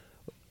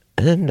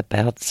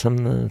about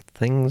some of the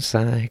things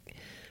I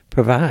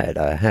provide.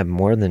 I have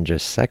more than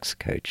just sex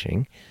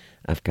coaching.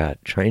 I've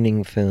got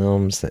training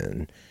films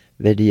and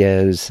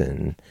videos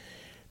and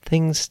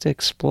things to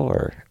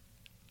explore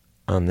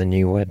on the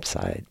new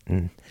website.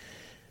 And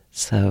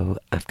so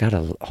I've got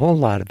a whole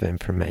lot of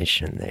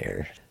information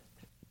there.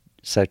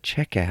 So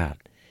check out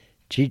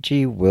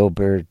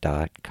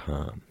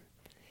ggwilber.com.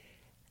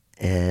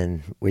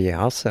 And we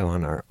also,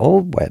 on our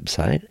old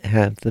website,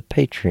 have the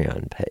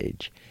Patreon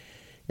page.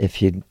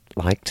 If you'd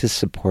like to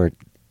support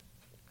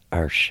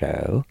our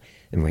show,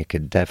 and we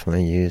could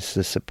definitely use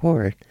the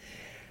support,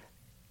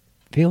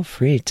 feel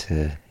free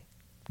to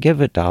give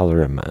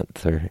 $1 a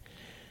month or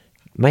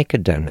make a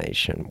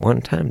donation,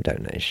 one-time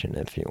donation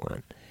if you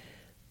want.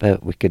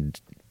 But we could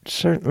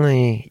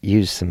certainly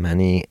use the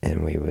money,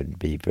 and we would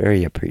be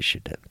very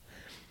appreciative.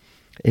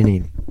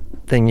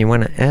 Anything you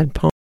want to add,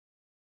 Paul?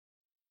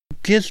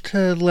 Just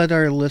to let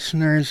our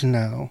listeners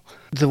know,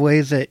 the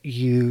way that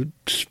you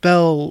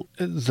spell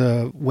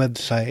the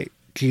website,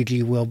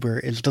 GG Wilbur,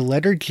 is the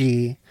letter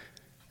G,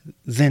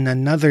 then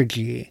another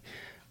G,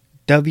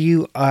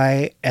 WILBUR.com.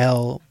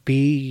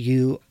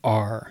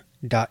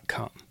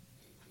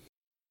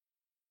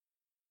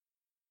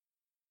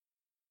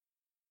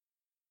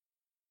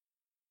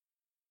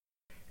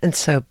 And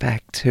so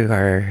back to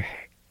our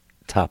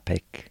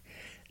topic,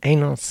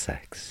 anal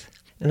sex.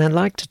 And I'd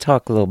like to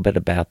talk a little bit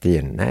about the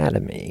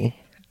anatomy.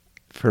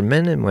 For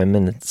men and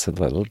women, it's a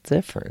little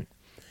different.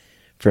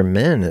 For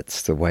men,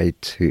 it's the way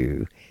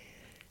to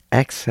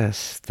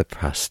access the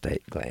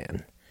prostate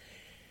gland.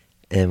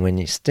 And when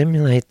you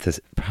stimulate the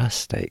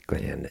prostate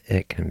gland,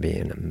 it can be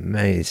an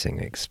amazing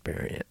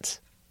experience.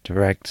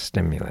 Direct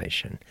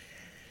stimulation.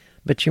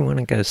 But you want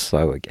to go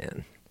slow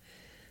again.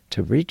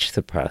 To reach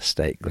the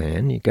prostate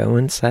gland, you go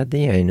inside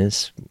the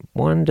anus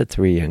 1 to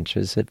 3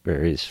 inches. It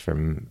varies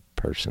from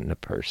person to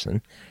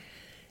person.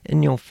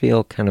 And you'll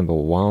feel kind of a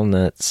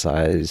walnut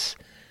size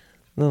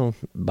little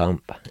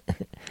bump.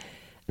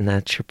 And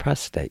that's your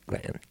prostate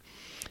gland.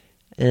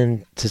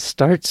 And to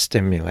start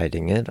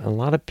stimulating it, a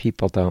lot of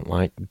people don't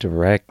like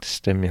direct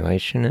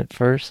stimulation at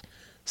first,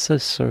 so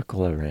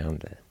circle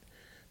around it.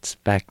 It's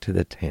back to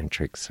the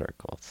tantric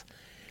circles.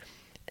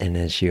 And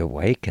as you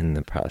awaken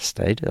the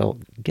prostate, it'll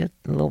get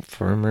a little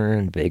firmer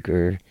and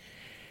bigger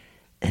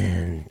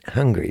and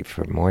hungry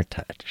for more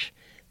touch.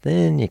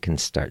 Then you can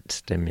start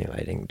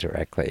stimulating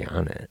directly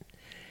on it.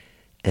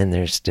 And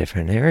there's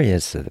different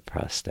areas of the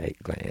prostate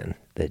gland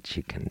that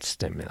you can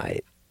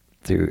stimulate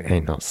through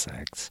anal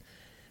sex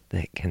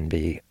that can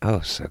be, oh,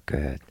 so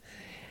good.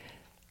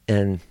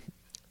 And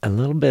a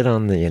little bit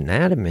on the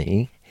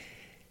anatomy,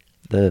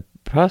 the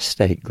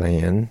prostate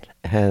gland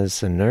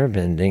has a nerve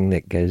ending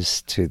that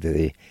goes to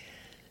the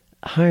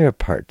higher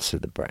parts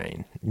of the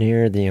brain,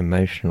 near the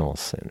emotional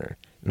center.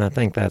 And I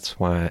think that's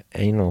why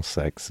anal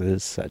sex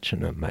is such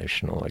an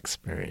emotional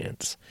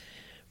experience.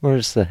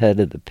 Whereas the head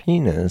of the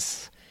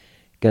penis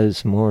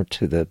goes more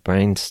to the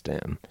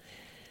brainstem.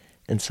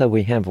 And so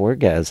we have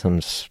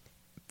orgasms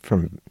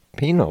from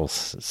penile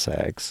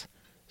sex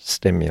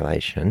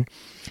stimulation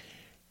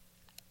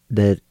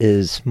that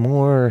is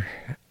more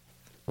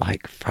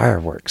like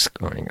fireworks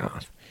going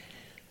off.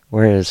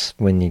 Whereas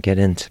when you get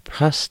into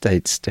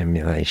prostate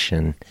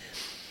stimulation,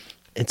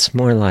 it's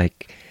more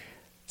like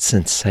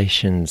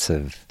sensations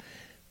of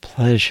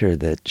pleasure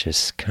that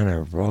just kind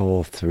of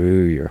roll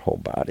through your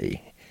whole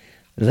body.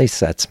 At least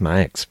that's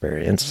my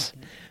experience.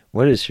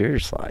 What is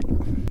yours like?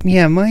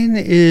 Yeah, mine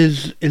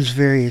is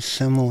very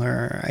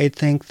similar. I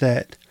think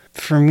that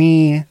for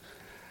me,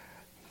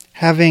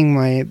 having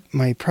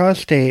my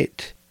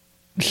prostate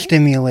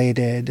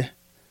stimulated,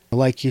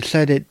 like you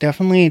said, it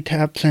definitely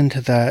taps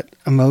into that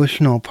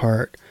emotional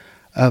part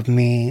of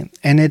me.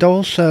 And it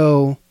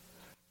also,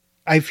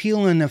 I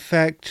feel an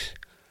effect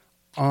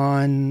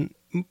on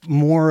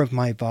more of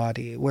my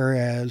body,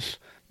 whereas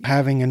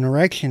having an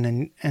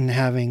erection and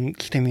having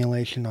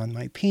stimulation on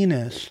my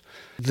penis,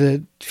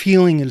 the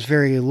feeling is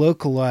very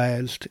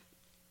localized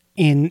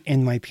in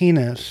my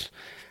penis,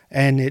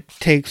 and it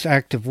takes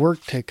active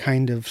work to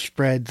kind of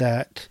spread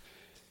that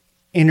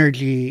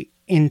energy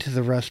into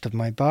the rest of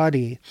my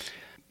body.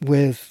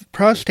 With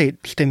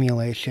prostate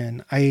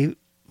stimulation, I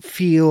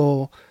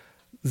feel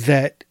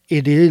that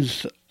it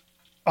is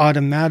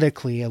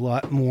automatically a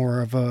lot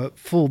more of a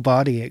full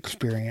body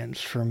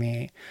experience for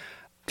me.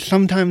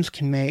 Sometimes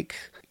can make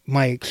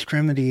my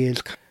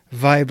extremities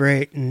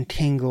vibrate and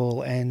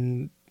tingle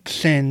and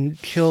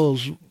send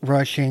chills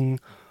rushing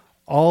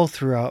all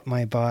throughout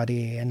my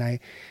body, and I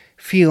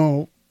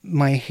feel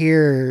my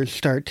hair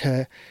start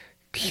to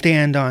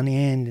stand on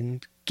end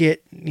and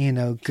get,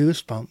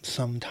 goosebumps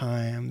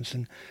sometimes,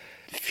 and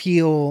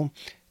feel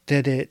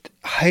that it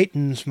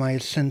heightens my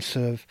sense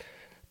of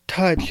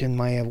touch and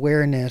my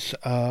awareness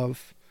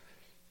of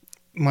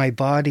my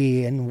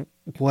body and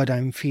what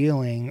I'm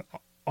feeling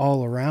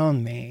all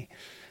around me,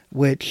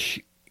 which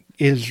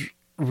is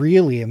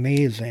really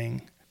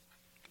amazing.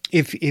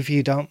 If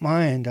you don't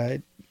mind,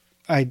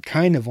 I'd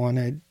kind of want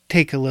to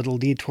take a little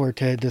detour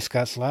to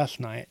discuss last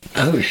night.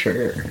 Oh,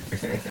 sure.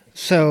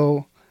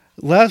 So,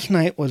 last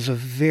night was a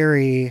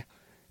very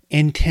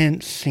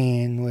intense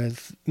scene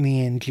with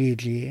me and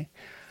Gigi.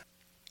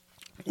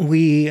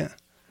 We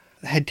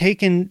had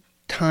taken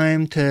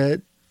time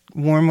to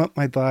warm up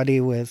my body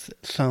with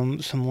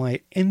some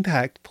light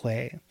impact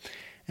play.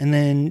 And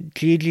then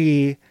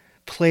Gigi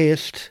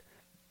placed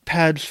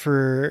pads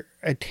for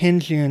a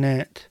TENS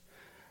unit,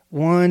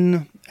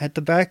 one at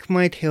the back of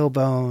my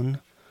tailbone,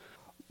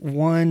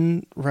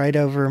 one right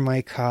over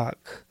my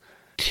cock,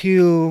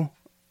 two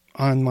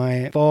on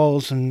my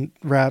balls and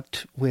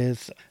wrapped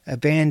with a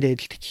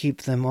bandage to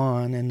keep them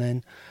on, and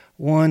then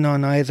one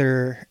on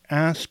either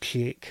ass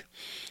cheek.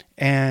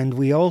 And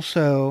we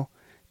also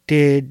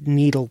did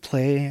needle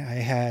play. I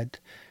had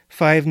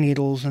 5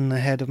 needles in the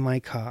head of my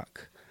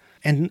cock.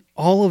 And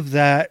all of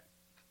that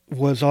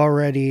was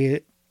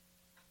already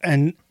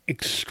an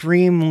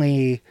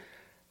extremely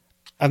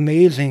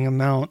amazing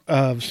amount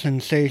of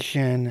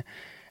sensation,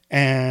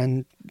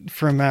 and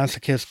for a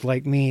masochist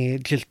like me,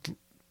 just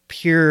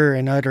pure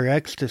and utter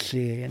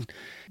ecstasy, and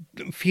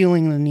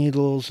feeling the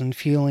needles and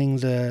feeling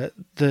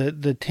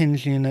the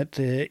tension at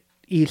the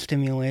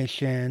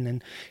e-stimulation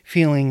and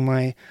feeling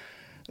my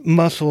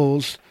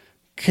muscles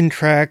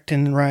contract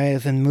and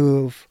writhe and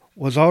move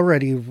was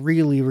already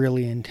really,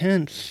 really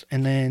intense.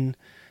 And then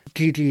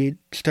Gigi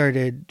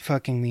started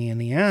fucking me in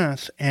the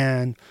ass,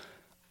 and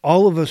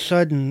all of a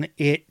sudden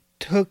it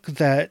took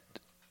that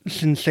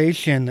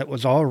sensation that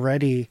was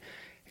already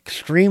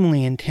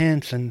extremely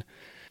intense, and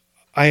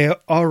I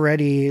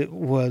already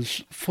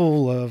was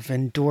full of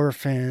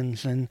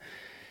endorphins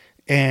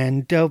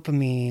and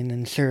dopamine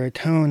and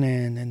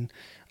serotonin and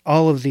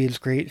all of these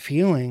great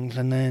feelings.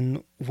 And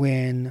then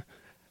when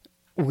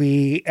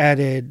we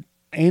added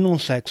anal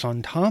sex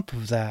on top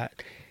of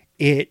that,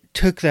 it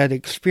took that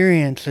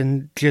experience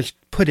and just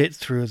put it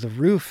through the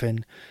roof,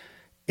 and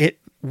it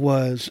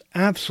was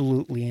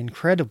absolutely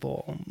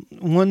incredible.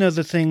 One of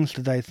the things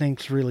that I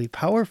think is really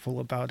powerful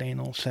about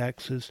anal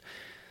sex is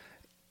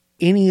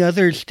any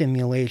other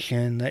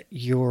stimulation that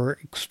you're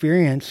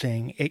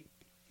experiencing,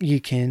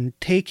 you can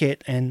take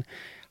it and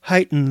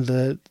heighten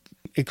the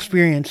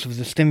experience of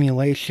the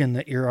stimulation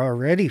that you're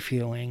already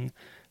feeling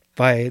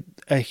by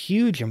a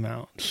huge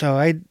amount. So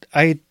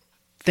I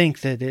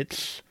think that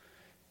it's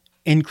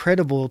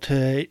incredible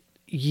to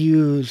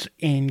use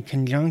in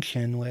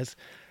conjunction with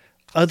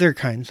other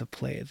kinds of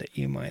play that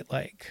you might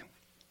like.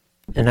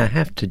 And I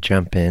have to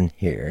jump in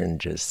here and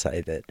just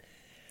say that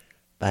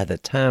by the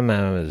time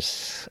I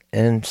was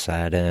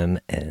inside him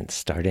and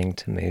starting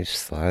to move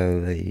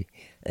slowly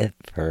at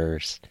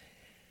first,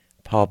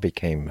 Paul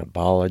became a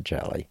ball of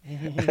jelly.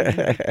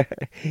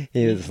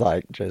 He was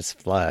like just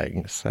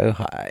flying so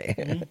high.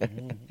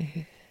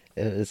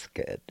 It was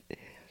good.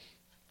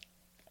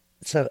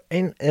 So,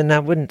 and I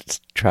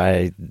wouldn't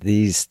try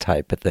these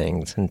type of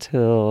things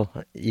until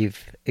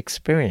you've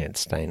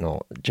experienced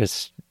anal,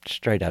 just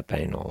straight up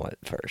anal at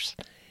first.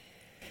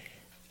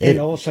 And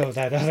also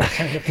that other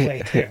kind of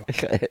play too.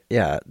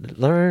 Yeah,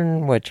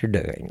 learn what you're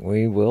doing.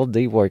 We will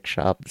do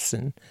workshops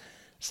and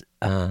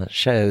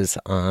shows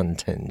on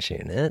TENS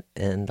unit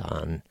and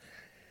on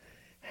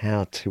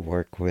how to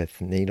work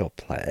with needle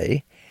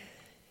play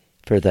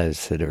for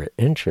those that are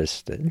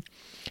interested.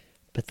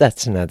 But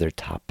that's another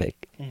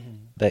topic. Mm-hmm.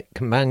 But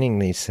combining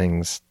these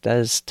things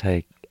does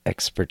take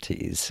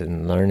expertise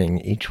in learning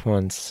each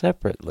one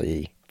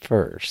separately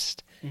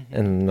first, mm-hmm.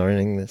 and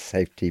learning the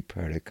safety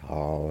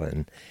protocol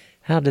and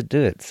how to do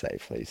it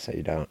safely so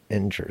you don't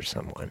injure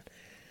someone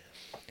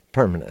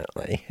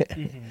permanently.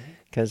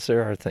 Because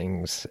there are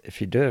things, if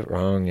you do it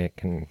wrong, it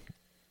can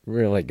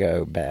really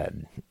go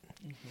bad.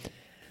 Mm-hmm.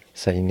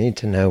 So you need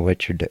to know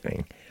what you're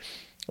doing.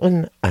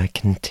 And I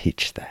can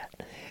teach that.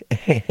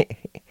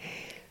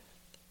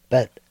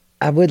 But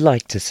I would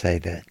like to say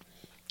that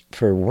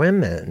for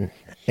women,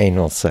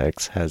 anal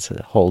sex has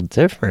a whole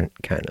different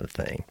kind of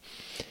thing.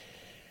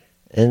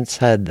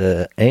 Inside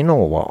the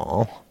anal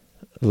wall,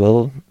 a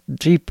little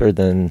deeper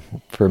than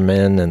for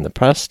men in the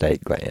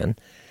prostate gland,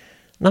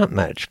 not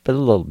much, but a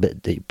little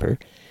bit deeper,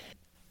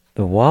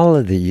 the wall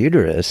of the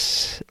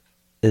uterus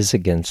is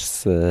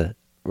against the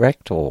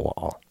rectal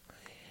wall.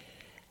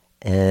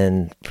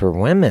 And for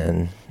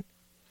women,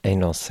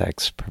 anal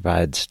sex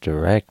provides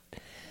direct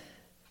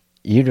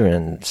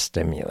uterine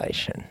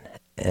stimulation,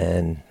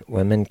 and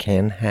women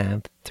can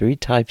have 3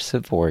 types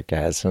of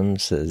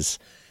orgasms as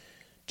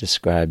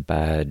described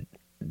by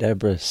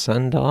Deborah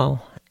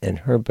Sundahl in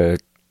her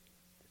book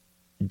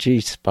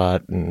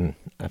G-Spot, and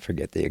I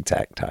forget the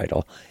exact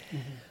title.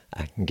 Mm-hmm.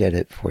 I can get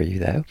it for you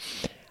though.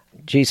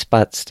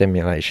 G-Spot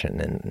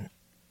stimulation and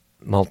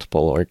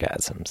multiple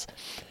orgasms.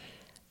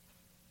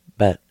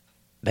 But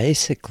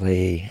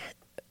basically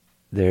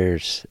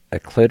there's a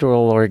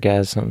clitoral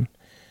orgasm,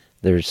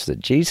 there's the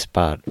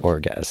G-spot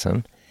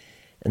orgasm,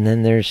 and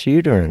then there's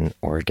uterine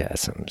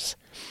orgasms.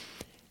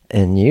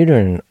 And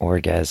uterine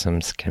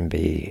orgasms can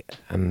be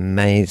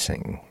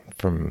amazing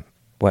from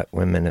what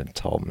women have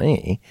told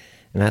me.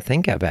 And I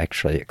think I've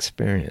actually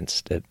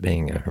experienced it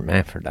being a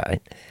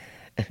hermaphrodite.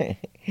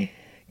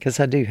 Because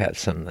I do have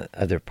some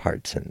other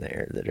parts in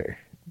there that are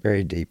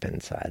very deep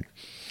inside.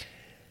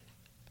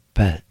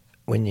 But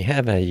when you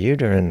have a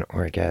uterine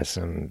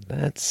orgasm,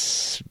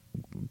 that's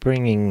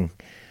bringing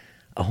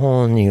a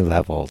whole new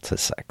level to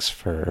sex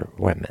for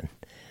women.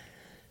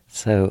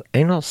 So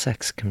anal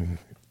sex can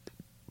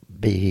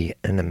be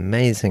an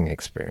amazing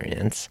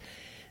experience,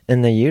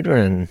 and the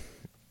uterine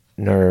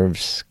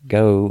nerves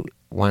go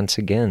once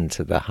again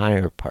to the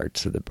higher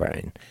parts of the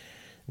brain,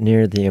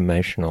 near the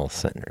emotional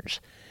centers.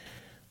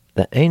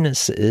 the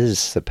anus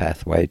is the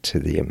pathway to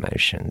the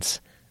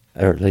emotions,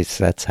 or at least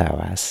that's how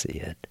I see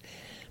it,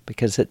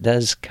 because it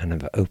does kind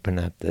of open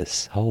up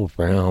this whole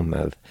realm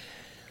of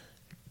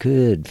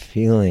good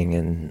feeling.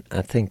 And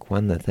I think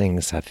one of the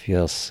things I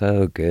feel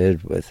so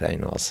good with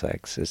anal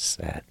sex is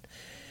that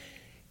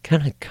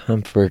kind of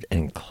comfort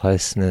and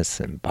closeness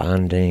and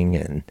bonding,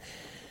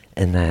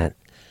 and that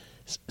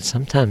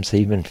sometimes I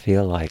even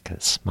feel like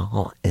a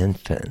small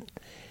infant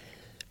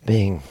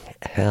being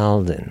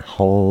held and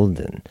held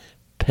and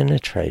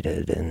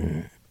penetrated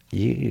and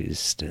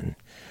used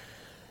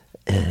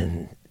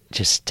and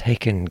just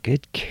taken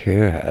good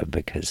care of,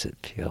 because it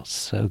feels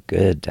so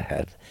good to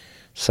have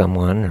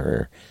someone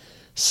or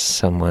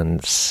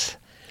someone's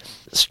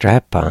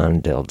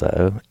strap-on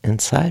dildo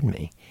inside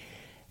me.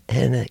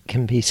 And it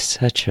can be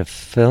such a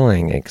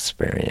filling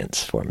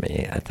experience for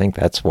me. I think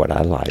that's what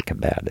I like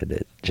about it.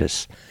 It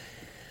just,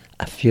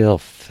 I feel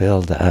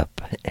filled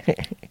up.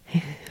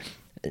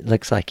 It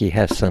looks like you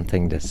have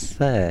something to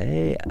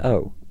say.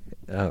 Oh,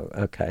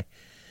 okay.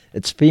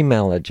 It's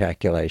female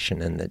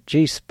ejaculation in the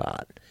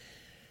G-spot.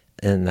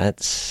 And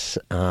that's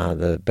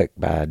the book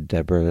by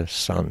Deborah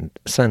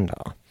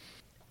Sundahl.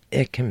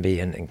 It can be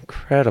an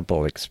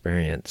incredible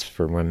experience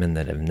for women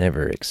that have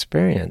never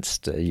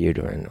experienced a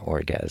uterine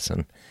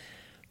orgasm.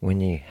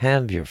 When you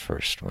have your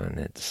first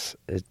one,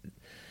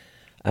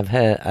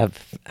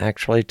 I've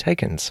actually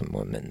taken some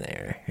women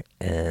there,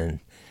 and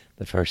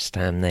the first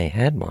time they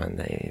had one,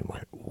 they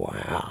went,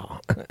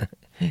 "Wow,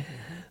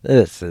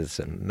 this is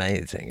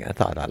amazing." I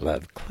thought I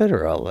loved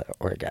clitoral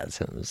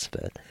orgasms,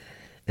 but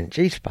in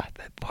G-spot,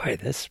 boy,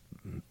 this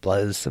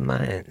blows the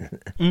mind.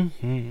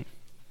 Mm-hmm.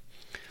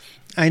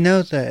 I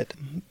know that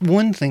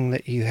one thing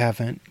that you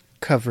haven't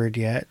covered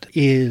yet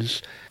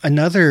is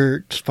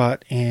another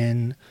spot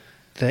in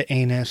the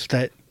anus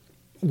that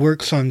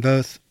works on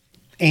both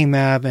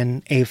AMAB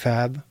and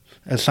AFAB,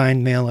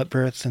 assigned male at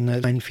birth and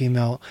assigned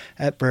female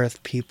at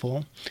birth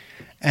people.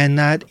 And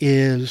that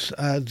is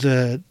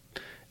the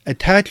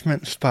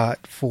attachment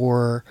spot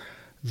for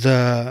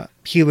the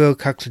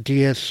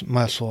pubococcygeus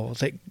muscle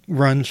that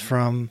runs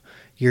from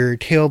your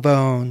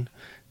tailbone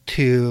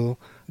to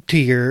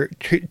your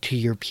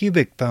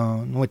pubic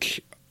bone,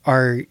 which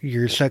are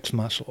your sex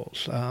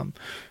muscles.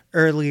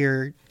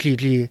 Earlier,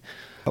 Gigi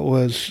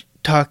was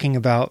talking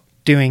about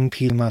doing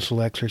pubis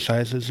muscle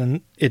exercises,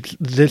 and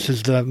this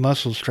is the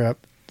muscle strap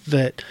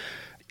that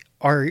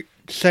are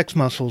sex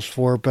muscles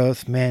for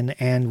both men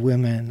and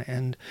women,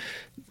 and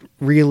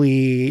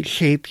really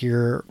shape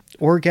your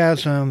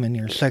orgasm and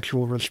your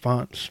sexual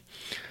response.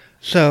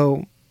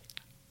 So,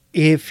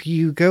 if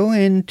you go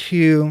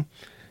into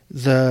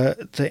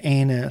the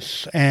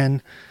anus,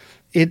 and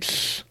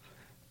it's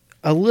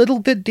a little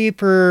bit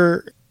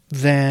deeper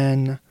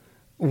than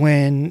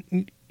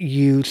when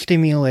you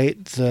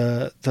stimulate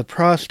the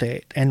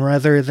prostate, and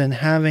rather than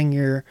having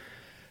your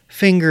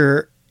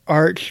finger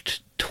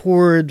arched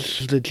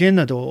towards the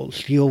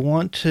genitals, you'll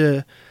want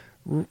to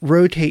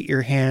rotate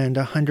your hand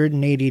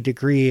 180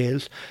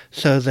 degrees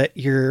so that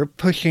you're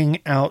pushing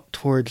out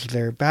towards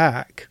their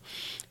back,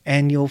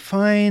 and you'll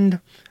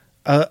find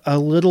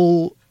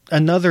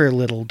another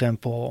little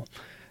dimple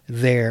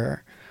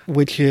there,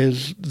 which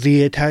is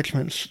the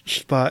attachment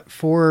spot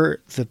for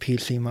the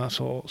PC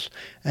muscles.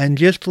 And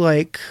just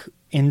like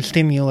in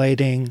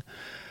stimulating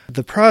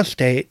the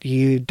prostate,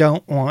 you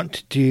don't want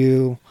to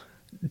do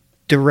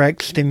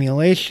direct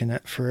stimulation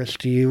at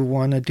first. You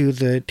want to do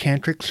the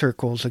tantric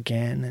circles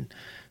again and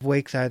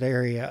wake that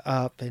area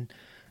up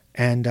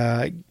and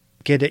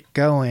get it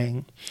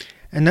going.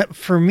 And that,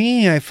 for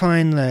me, I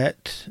find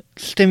that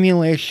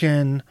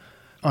stimulation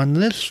on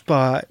this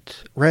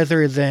spot,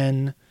 rather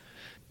than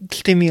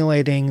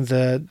stimulating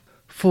the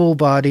full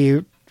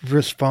body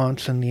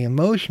response and the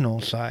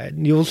emotional side,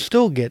 you'll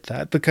still get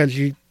that because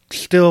you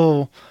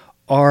still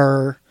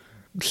are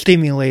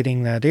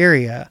stimulating that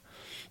area.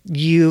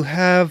 You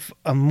have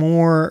a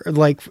more,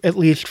 like, at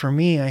least for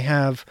me, I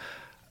have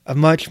a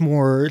much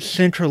more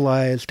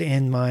centralized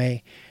in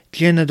my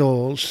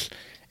genitals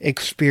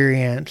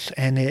experience,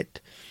 and it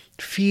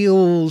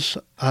feels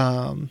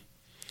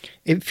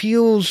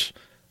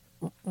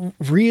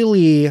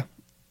really,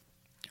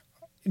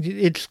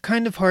 it's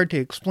kind of hard to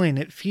explain.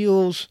 It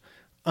feels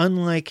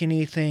unlike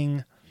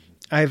anything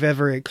I've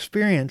ever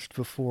experienced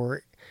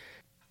before.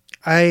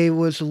 I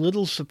was a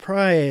little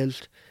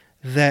surprised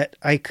that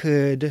I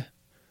could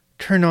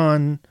turn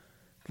on,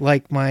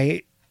 like,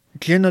 my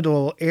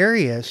genital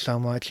area so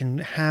much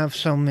and have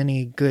so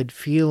many good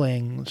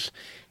feelings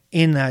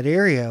in that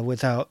area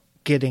without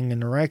getting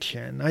an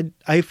erection.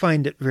 I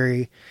find it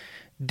very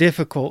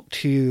difficult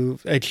to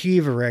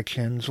achieve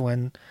erections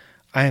when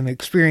I'm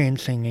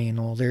experiencing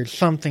anal. There's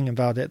something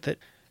about it that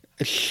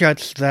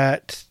shuts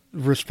that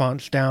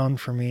response down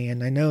for me,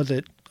 and I know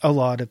that a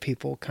lot of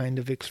people kind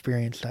of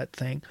experience that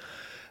thing.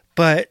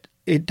 But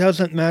it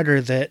doesn't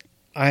matter that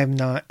I'm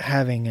not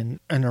having an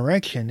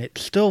erection. It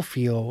still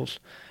feels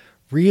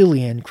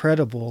really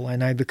incredible,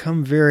 and I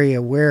become very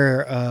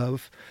aware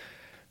of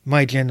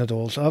my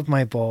genitals, of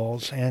my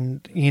balls,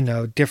 and,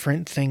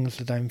 different things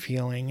that I'm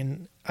feeling.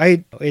 And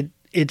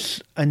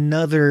it's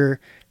another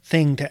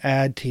thing to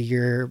add to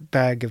your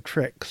bag of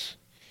tricks.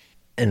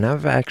 And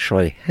I've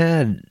actually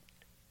had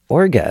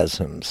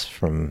orgasms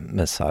from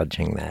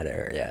massaging that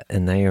area,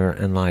 and they are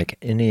unlike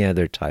any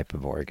other type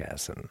of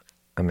orgasm.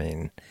 I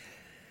mean,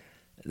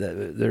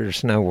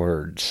 there's no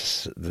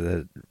words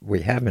that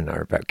we have in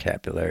our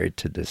vocabulary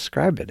to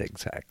describe it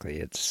exactly.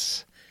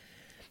 It's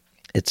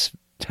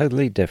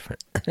totally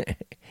different.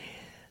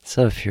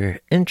 So if you're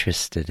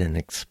interested in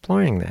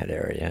exploring that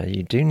area,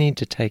 you do need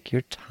to take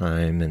your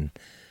time and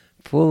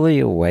fully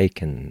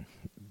awaken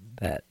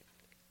that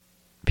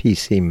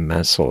PC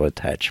muscle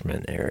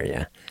attachment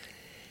area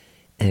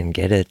and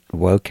get it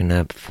woken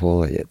up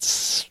fully.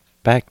 It's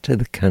back to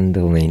the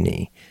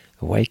Kundalini,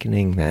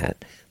 awakening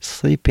that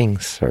sleeping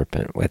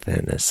serpent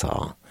within us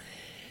all.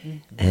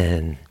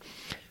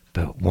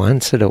 But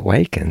once it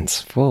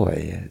awakens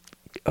fully,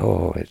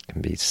 it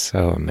can be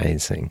so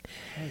amazing.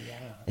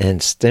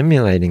 And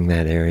stimulating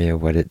that area,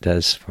 what it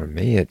does for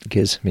me, it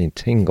gives me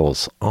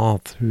tingles all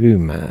through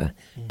my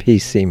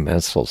PC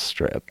muscle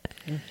strip.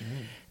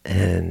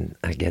 And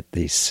I get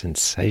these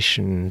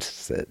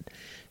sensations that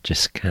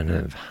just kind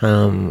of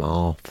hum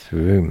all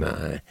through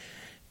my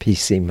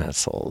PC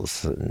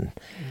muscles. And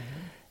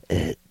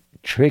it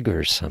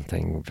triggers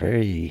something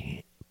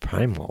very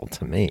primal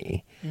to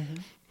me,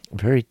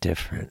 very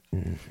different.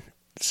 And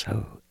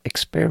so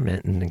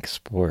experiment and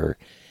explore.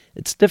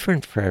 It's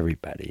different for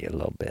everybody a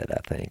little bit, I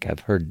think.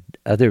 I've heard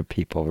other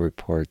people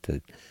report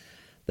that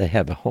they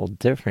have a whole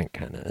different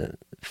kind of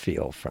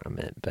feel from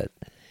it, but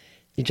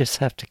you just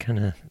have to kind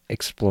of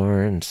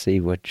explore and see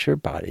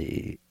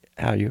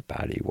how your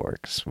body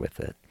works with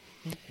it.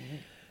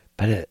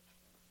 But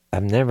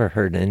I've never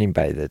heard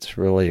anybody that's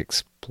really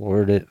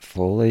explored it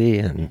fully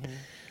and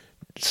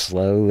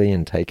slowly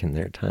and taken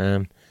their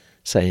time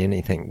say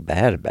anything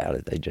bad about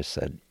it. They just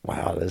said,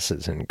 wow, this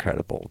is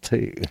incredible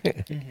too.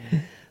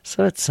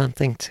 So it's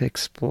something to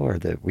explore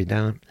that we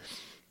don't,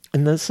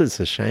 and this is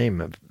a shame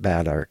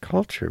about our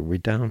culture, we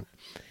don't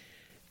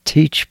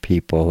teach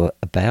people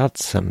about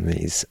some of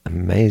these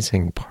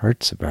amazing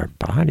parts of our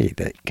body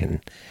that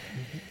can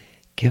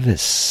give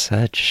us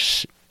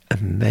such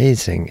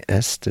amazing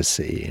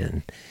ecstasy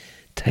and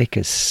take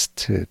us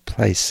to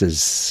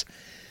places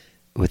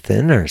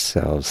within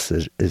ourselves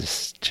that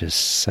is just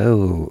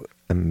so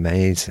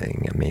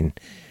amazing. I mean,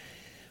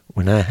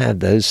 when I have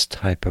those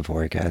type of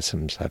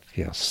orgasms, I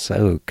feel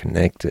so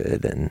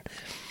connected, and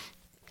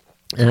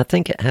I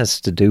think it has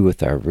to do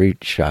with our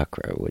root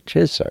chakra, which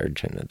is our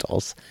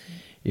genitals.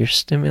 You're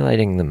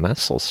stimulating the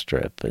muscle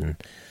strip and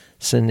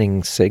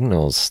sending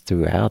signals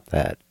throughout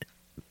that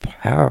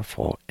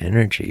powerful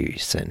energy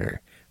center,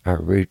 our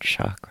root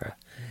chakra.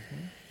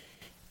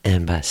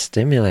 And by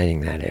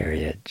stimulating that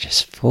area, it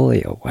just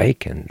fully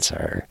awakens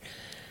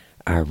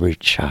our root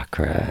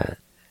chakra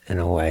in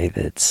a way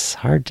that's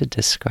hard to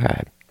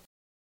describe.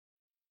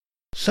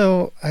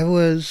 So I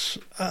was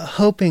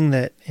hoping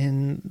that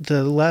in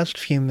the last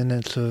few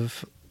minutes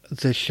of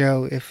the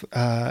show, if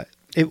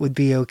it would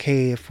be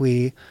okay if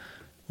we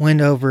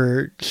went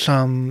over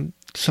some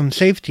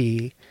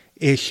safety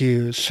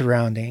issues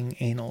surrounding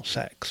anal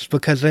sex,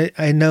 because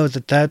I know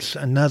that that's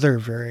another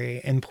very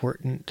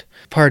important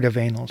part of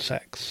anal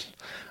sex.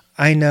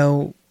 I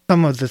know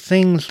some of the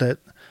things that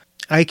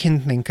I can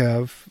think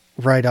of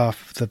right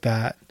off the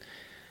bat.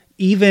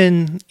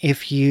 Even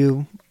if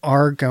you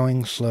are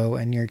going slow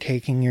and you're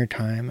taking your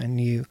time and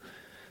you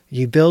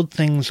build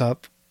things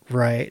up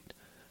right,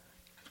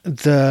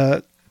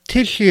 the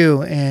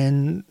tissue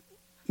in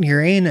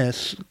your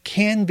anus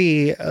can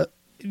be,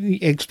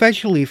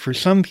 especially for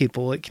some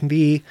people, it can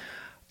be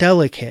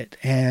delicate,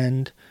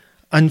 and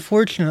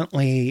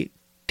unfortunately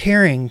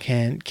tearing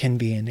can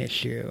be an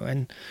issue.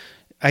 And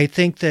I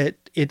think that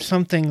it's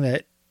something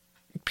that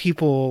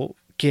people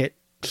get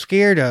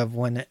scared of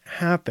when it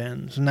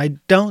happens, and I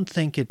don't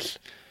think it's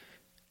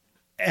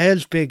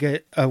as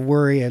big a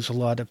worry as a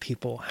lot of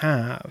people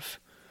have,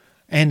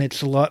 and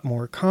it's a lot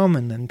more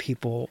common than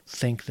people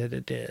think that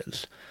it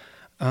is.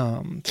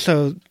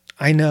 So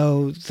I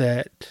know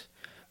that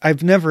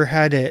I've never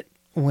had it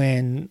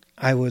when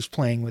I was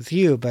playing with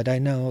you, but I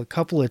know a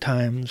couple of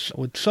times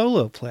with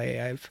solo play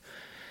I've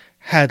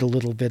had a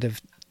little bit of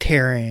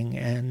tearing,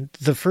 and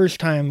the first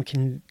time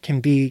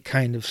can be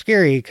kind of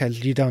scary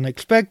because you don't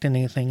expect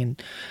anything.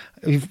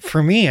 And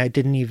for me, I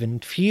didn't even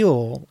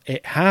feel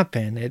it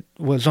happen. It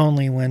was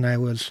only when I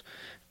was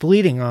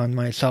bleeding on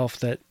myself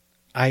that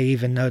I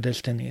even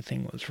noticed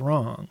anything was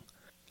wrong.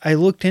 I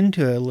looked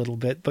into it a little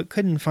bit, but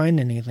couldn't find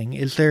anything.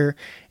 Is there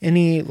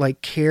any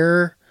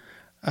care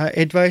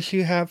advice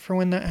you have for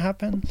when that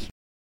happens?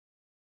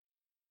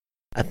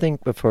 I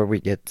think before we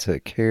get to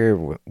care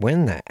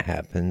when that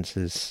happens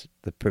is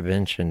the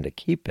prevention to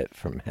keep it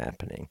from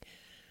happening.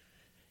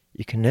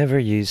 You can never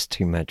use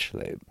too much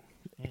lube,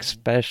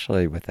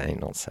 especially with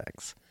anal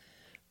sex.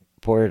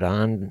 Pour it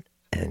on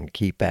and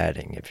keep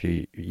adding. If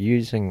you're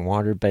using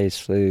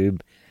water-based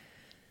lube,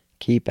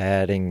 keep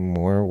adding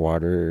more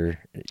water.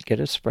 Get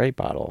a spray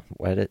bottle,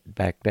 wet it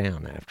back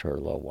down after a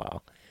little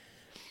while,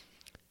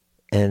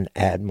 and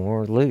add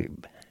more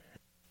lube.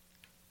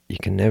 You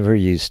can never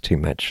use too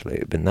much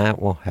lube, and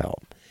that will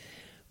help.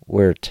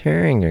 Where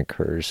tearing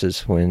occurs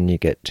is when you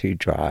get too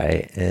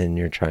dry and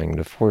you're trying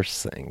to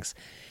force things.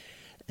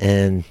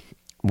 And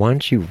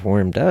once you've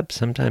warmed up,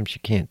 sometimes you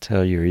can't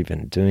tell you're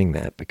even doing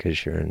that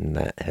because you're in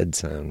that head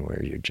zone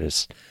where you're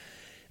just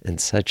in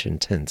such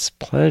intense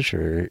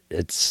pleasure,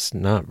 it's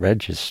not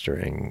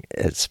registering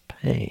as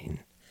pain.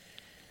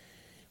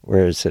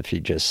 Whereas if you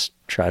just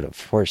try to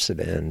force it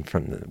in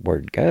from the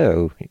word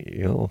go,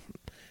 you'll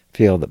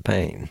feel the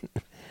pain.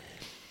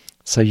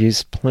 So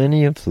use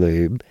plenty of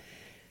lube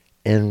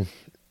and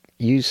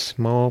use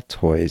small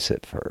toys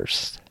at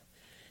first.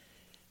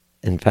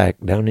 In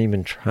fact, don't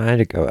even try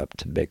to go up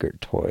to bigger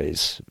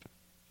toys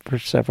for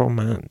several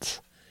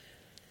months.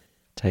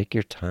 Take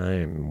your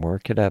time,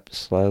 work it up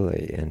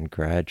slowly and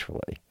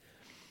gradually.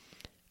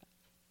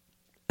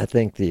 I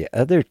think the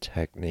other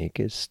technique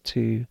is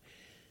to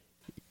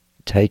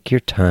take your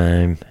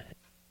time,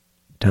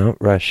 don't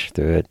rush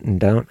through it, and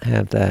don't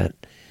have that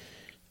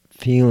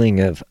feeling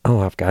of,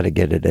 oh, I've got to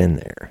get it in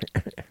there,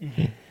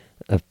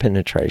 of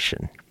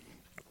penetration.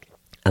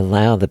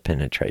 Allow the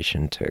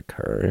penetration to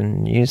occur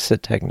and use the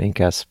technique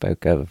I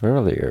spoke of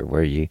earlier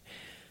where you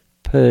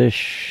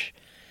push,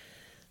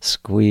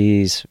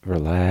 squeeze,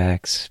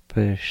 relax,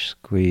 push,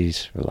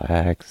 squeeze,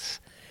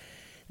 relax,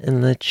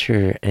 and let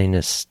your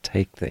anus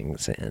take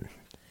things in.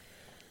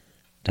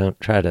 Don't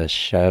try to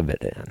shove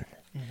it in,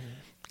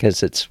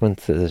 because it's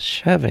with the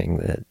shoving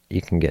that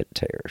you can get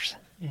tears.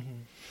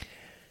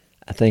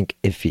 I think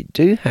if you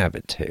do have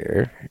a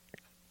tear,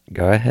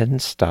 go ahead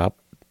and stop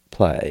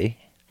play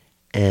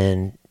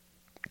and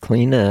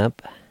clean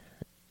up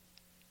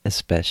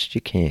as best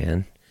you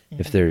can.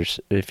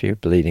 If you're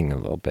bleeding a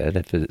little bit,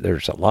 if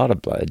there's a lot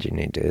of blood, you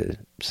need to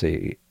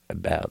see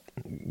about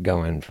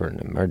going for an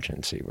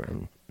emergency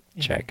room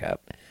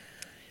checkup.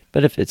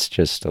 But if it's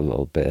just a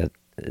little bit,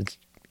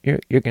 you're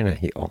going to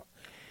heal.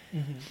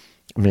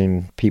 I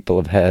mean, people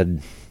have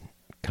had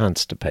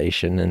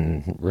constipation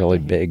and really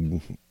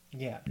big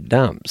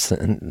dumps,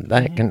 and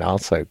that can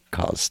also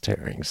cause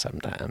tearing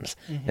sometimes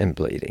and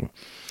bleeding.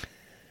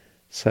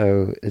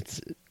 So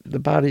the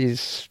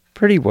body's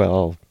pretty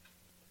well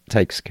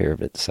takes care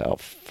of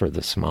itself for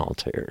the small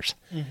tears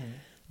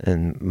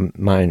and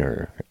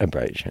minor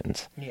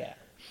abrasions. Yeah.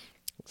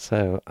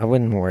 So I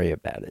wouldn't worry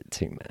about it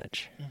too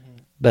much.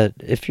 But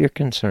if you're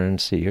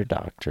concerned, see your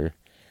doctor.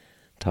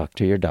 Talk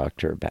to your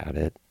doctor about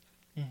it.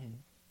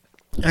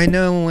 I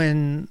know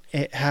when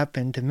it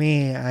happened to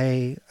me,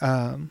 I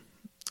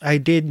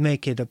did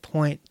make it a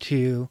point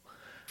to,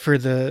 for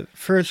the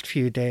first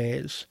few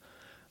days,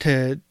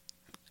 to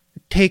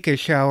take a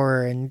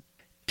shower and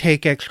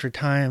take extra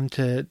time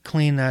to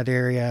clean that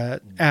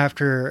area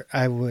after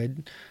I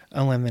would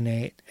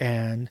eliminate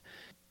and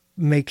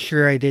make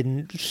sure I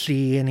didn't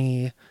see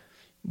any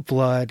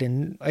blood.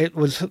 And it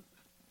was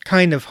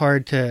kind of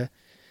hard to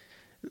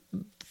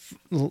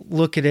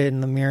look at it in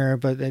the mirror,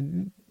 but I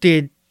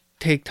did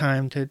take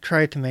time to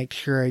try to make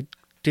sure I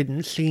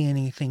didn't see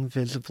anything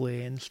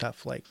visibly and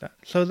stuff like that.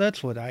 So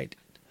that's what I did.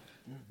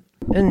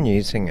 And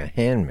using a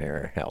hand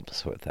mirror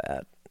helps with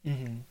that.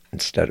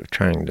 Instead of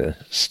trying to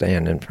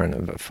stand in front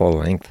of a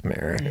full-length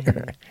mirror.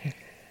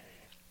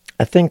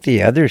 I think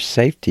the other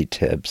safety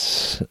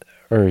tips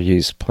are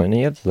use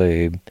plenty of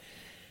lube,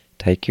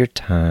 take your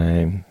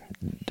time,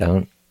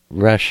 don't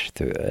rush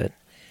through it,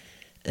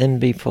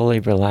 and be fully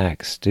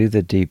relaxed. Do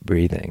the deep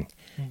breathing.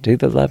 Do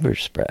the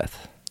lover's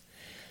breath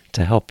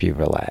to help you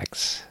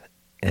relax.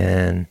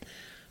 And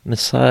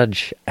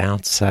massage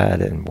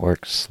outside and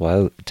work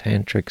slow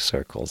tantric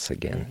circles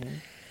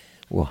again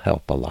will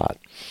help a lot.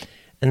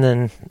 And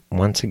then,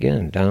 once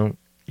again, don't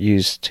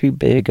use too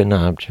big an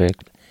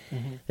object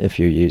if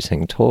you're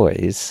using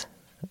toys.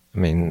 I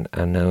mean,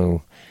 I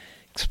know,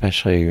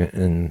 especially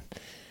in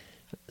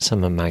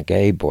some of my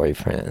gay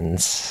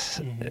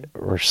boyfriends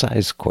were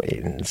size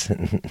queens,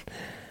 and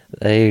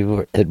they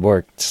had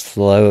worked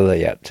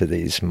slowly up to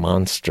these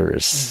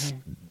monstrous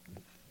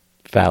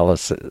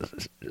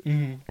phalluses.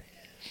 You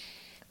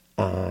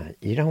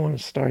don't want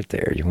to start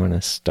there. You want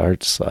to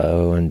start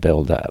slow and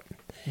build up.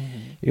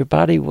 Your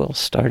body will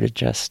start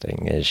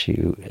adjusting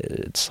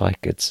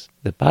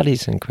the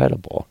body's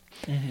incredible.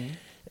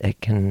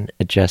 It can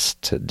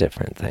adjust to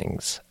different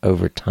things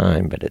over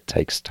time, but it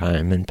takes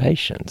time and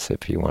patience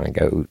if you want to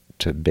go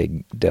to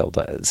big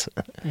dildos.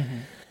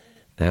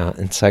 Now,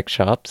 in sex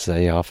shops,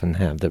 they often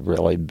have the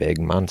really big,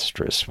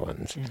 monstrous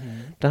ones.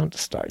 Don't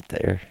start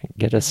there.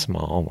 Get a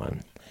small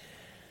one.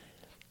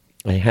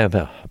 They have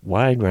a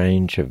wide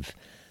range of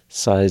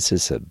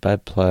sizes of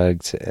butt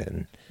plugs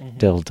and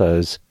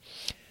dildos.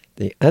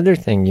 The other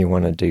thing you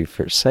want to do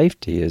for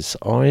safety is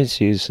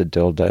always use a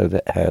dildo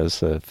that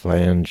has a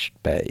flanged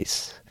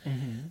base,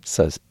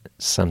 so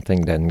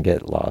something doesn't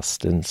get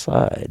lost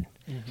inside.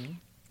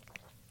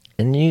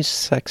 And use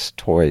sex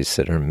toys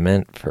that are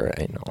meant for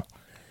anal.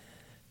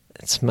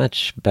 It's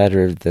much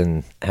better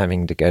than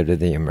having to go to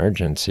the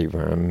emergency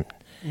room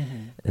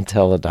and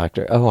tell the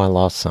doctor, oh, I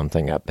lost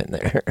something up in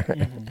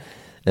there.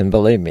 And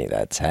believe me,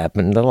 that's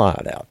happened a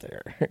lot out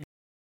there.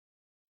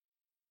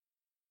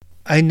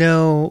 I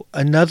know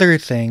another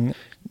thing,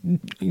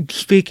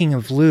 speaking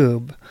of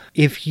lube,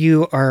 if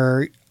you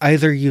are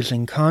either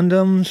using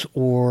condoms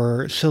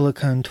or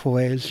silicone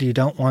toys, you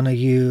don't want to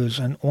use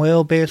an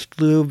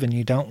oil-based lube and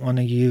you don't want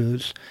to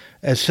use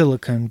a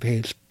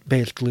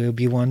silicone-based lube.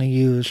 You want to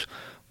use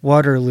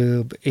water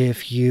lube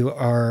if you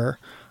are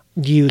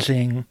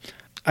using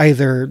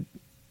either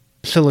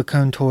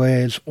silicone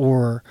toys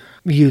or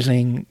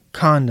using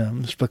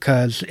condoms,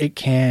 because it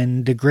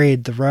can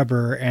degrade the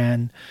rubber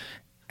and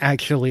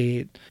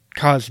actually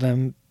cause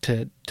them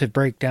to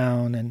break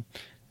down, and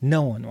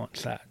no one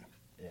wants that.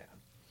 Yeah.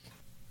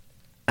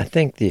 I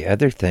think the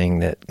other thing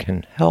that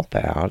can help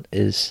out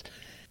is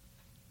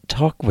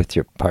talk with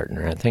your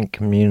partner. I think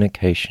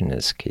communication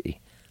is key.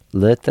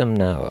 Let them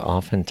know.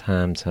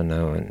 Oftentimes, I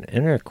know in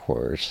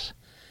intercourse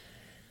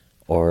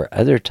or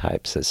other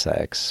types of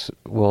sex,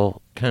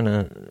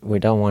 we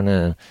don't want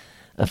to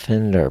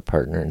offend our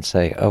partner and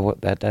say, oh, well,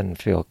 that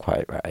doesn't feel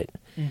quite right.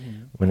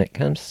 Mm-hmm. When it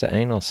comes to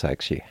anal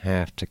sex, you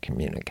have to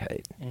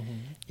communicate. Mm-hmm.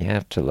 You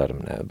have to let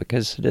them know,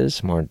 because it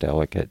is more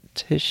delicate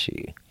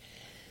tissue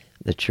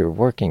that you're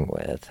working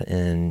with,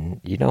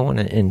 and you don't want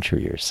to injure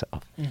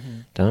yourself.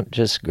 Mm-hmm. Don't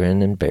just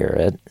grin and bear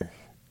it.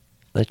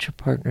 Let your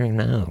partner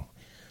know.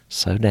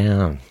 Slow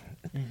down.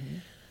 Mm-hmm.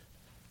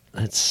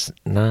 Let's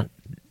not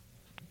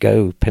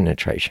go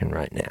penetration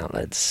right now.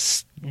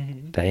 Let's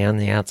stay on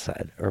the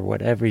outside, or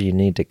whatever you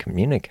need to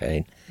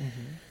communicate.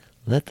 Mm-hmm.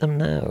 Let them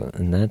know.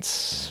 And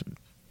it's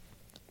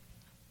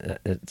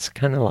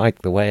kind of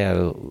like the way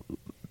I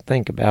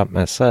think about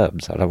my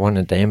subs. I don't want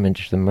to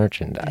damage the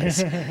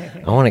merchandise.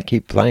 I want to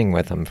keep playing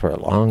with them for a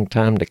long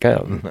time to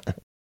come.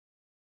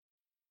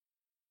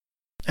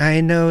 I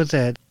know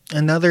that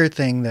another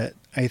thing that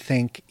I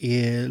think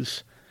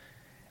is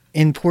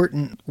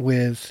important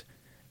with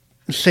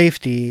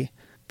safety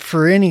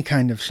for any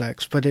kind of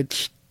sex, but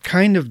it's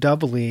kind of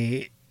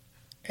doubly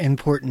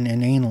important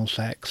in anal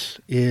sex,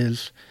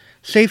 is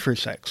safer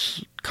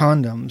sex,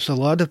 condoms. A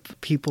lot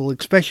of people,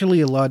 especially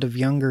a lot of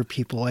younger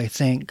people, I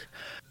think,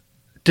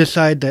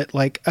 decide that,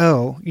 like,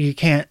 oh, you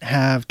can't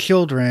have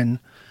children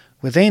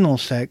with anal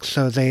sex,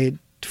 so they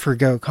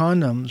forgo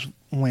condoms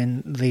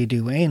when they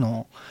do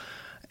anal.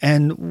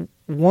 And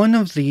one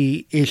of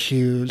the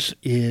issues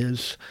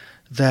is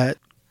that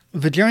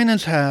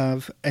vaginas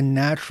have a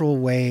natural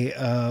way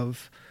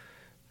of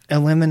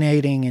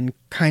eliminating and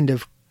kind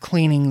of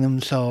cleaning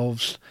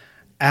themselves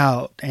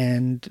out,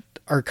 and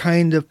are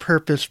kind of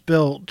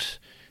purpose-built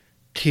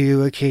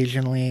to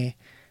occasionally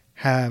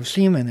have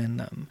semen in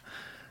them.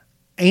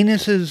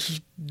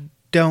 Anuses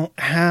don't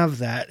have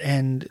that,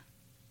 and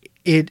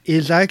it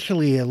is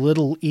actually a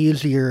little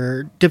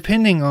easier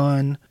depending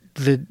on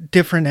the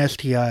different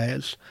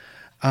STIs.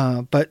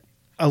 But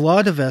a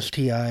lot of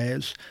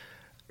STIs,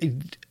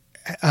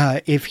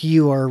 if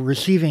you are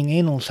receiving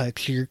anal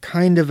sex, you're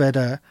kind of at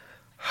a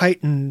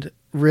heightened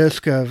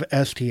risk of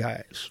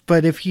STIs.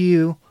 But if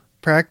you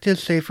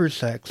practice safer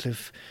sex,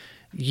 if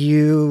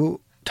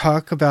you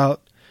talk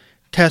about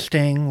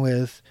testing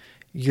with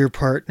your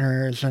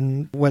partners,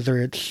 and whether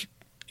it's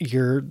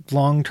your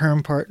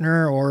long-term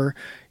partner or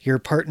your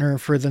partner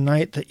for the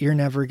night that you're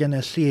never going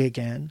to see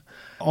again,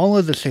 all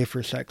of the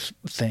safer sex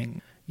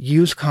thing,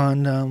 use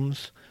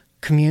condoms,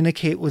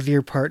 communicate with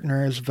your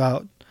partners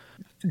about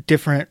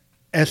different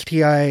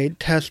STI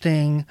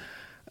testing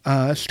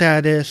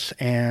status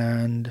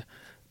and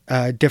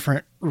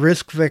different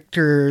risk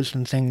vectors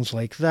and things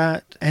like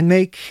that, and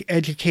make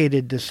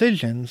educated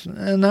decisions.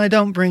 And I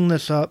don't bring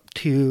this up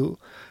to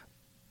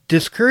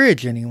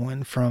discourage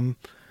anyone from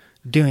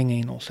doing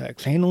anal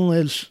sex. Anal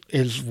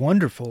is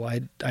wonderful.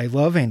 I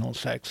love anal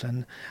sex,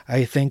 and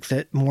I think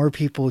that more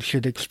people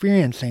should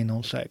experience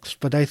anal sex.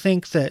 But I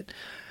think that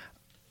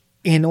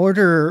in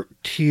order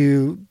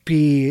to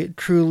be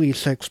truly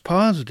sex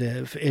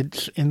positive,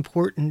 it's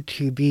important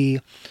to be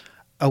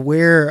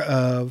aware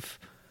of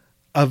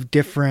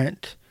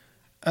different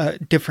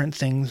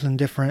things and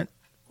different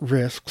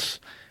risks.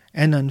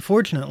 And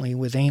unfortunately,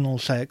 with anal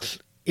sex,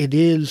 it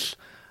is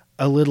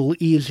a little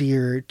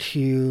easier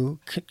to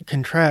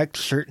contract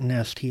certain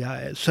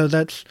STIs. So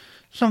that's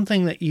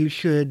something that you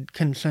should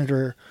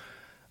consider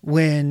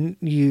when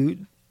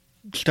you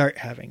start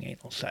having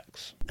anal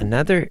sex.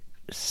 Another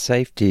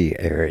safety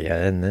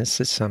area, and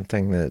this is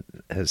something that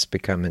has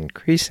become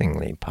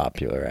increasingly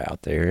popular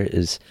out there,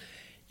 is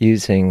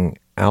using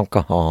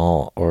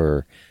alcohol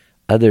or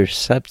other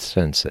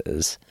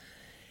substances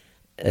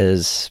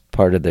as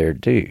part of their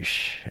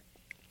douche.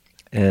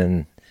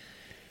 And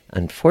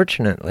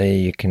unfortunately,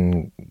 you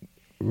can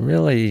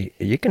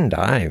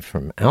die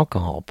from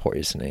alcohol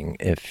poisoning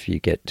if you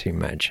get too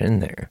much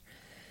in there.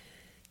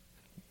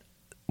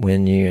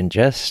 When you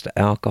ingest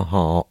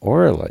alcohol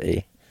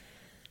orally,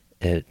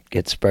 it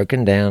gets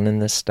broken down in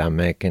the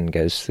stomach and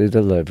goes through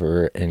the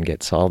liver and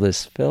gets all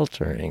this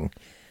filtering,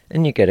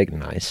 and you get a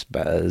nice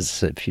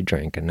buzz if you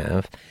drink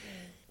enough,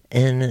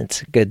 and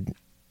it's a good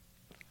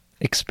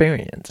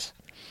experience.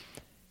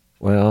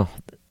 Well,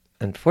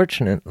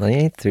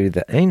 unfortunately, through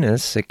the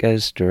anus, it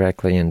goes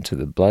directly into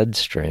the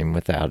bloodstream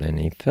without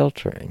any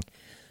filtering.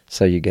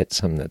 So you get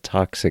some of the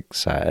toxic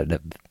side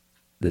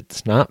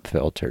that's not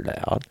filtered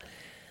out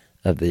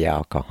of the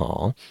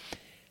alcohol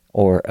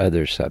or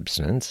other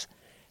substance.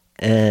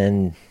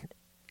 And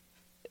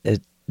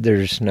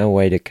there's no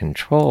way to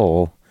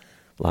control,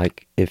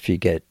 like if you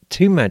get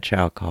too much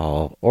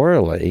alcohol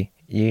orally,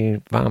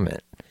 you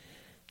vomit.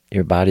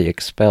 Your body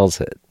expels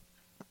it.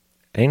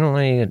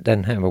 Anally, it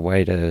doesn't have a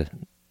way to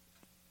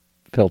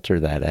filter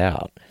that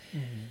out.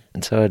 Mm-hmm.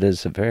 And so it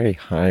is a very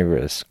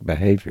high-risk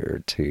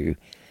behavior to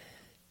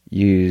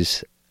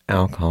use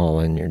alcohol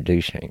in your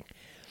douching.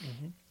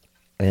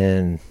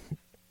 Mm-hmm.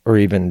 Or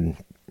even,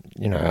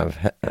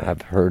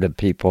 I've heard of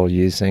people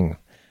using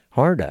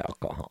hard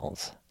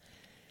alcohols,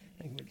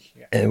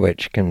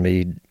 which can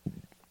be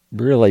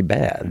really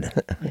bad.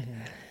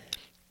 Mm-hmm.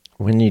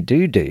 When you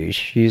do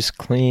douche, use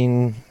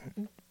clean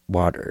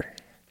water.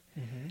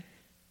 Mm-hmm.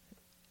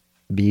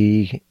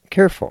 Be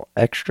careful,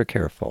 extra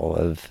careful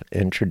of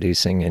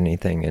introducing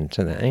anything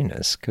into the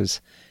anus,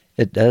 because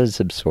it does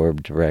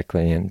absorb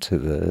directly into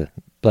the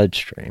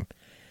bloodstream.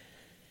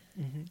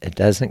 Mm-hmm. It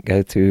doesn't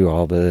go through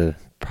all the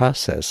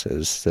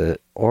processes that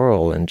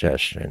oral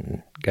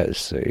ingestion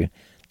goes through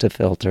to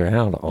filter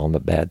out all the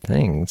bad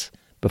things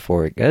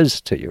before it goes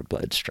to your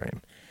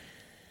bloodstream.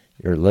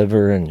 Your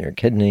liver and your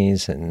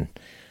kidneys and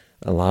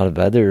a lot of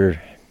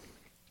other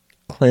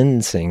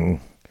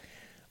cleansing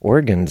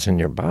organs in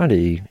your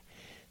body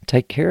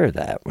take care of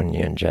that when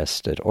you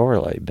ingest it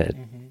orally. But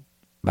mm-hmm.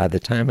 by the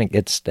time it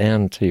gets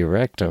down to your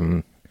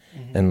rectum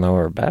mm-hmm. and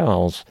lower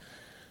bowels,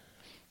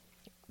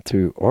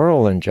 through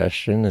oral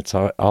ingestion, it's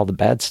all the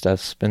bad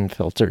stuff's been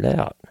filtered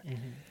out.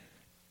 Mm-hmm.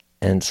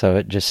 And so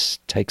it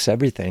just takes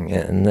everything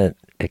in that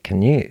it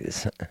can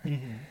use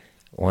mm-hmm.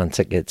 once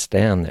it gets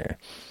down there.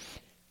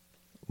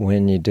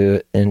 When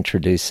you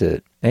introduce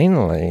it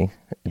anally,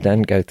 it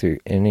doesn't go through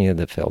any of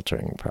the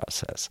filtering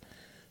process.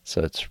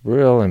 So it's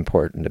real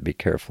important to be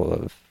careful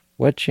of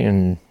what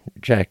you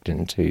inject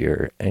into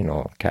your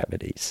anal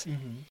cavities.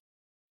 Mm-hmm.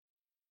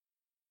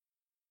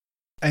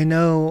 I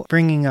know,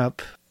 bringing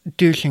up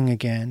douching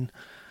again,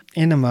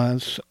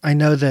 enemas, I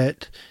know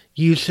that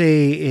you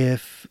say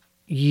if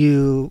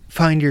you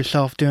find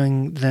yourself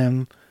doing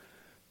them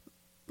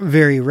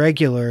very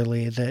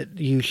regularly that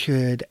you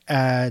should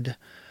add,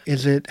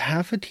 is it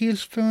half a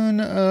teaspoon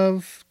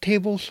of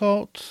table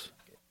salt?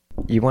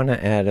 You want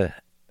to add a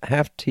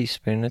half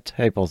teaspoon of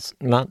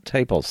not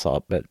table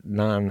salt, but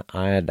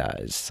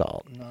non-iodized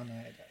salt.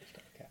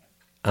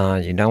 Non-iodized,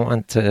 okay. You don't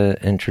want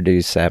to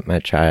introduce that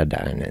much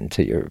iodine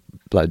into your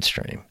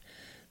bloodstream.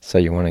 So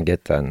you want to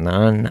get the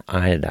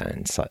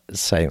non-iodine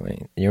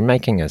saline. You're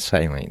making a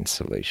saline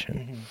solution.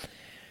 Mm-hmm.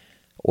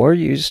 Or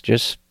use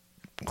just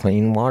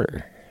clean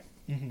water.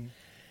 Mm-hmm.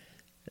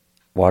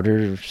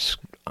 Water's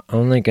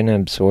only going to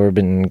absorb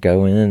and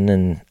go in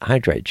and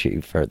hydrate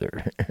you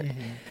further.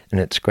 Mm-hmm.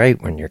 And it's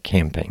great when you're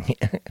camping.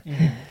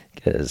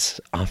 Because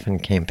mm-hmm. often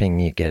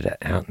camping you get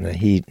out in the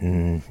heat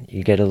and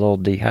you get a little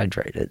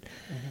dehydrated.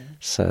 Mm-hmm.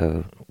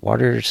 So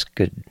water's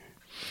good.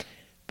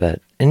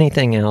 But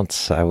anything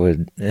else I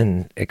would,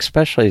 and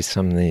especially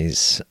some of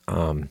these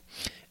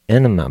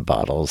enema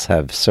bottles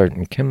have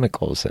certain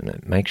chemicals in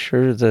it. Make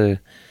sure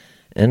the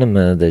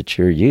enema that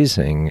you're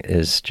using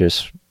is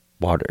just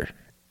water,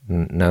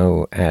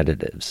 no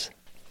additives.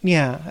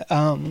 Yeah,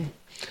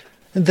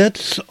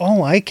 that's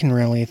all I can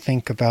really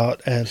think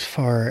about as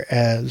far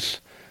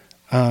as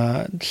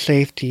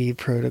safety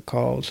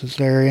protocols. Is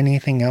there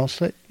anything else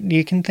that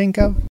you can think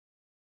of?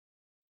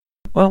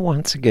 Well,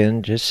 once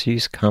again, just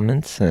use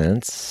common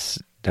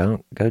sense.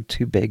 Don't go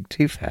too big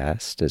too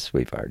fast, as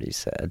we've already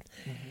said.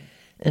 Mm-hmm.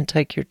 And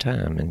take your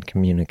time and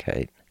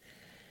communicate.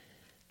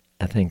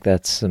 I think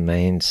that's the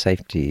main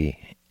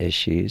safety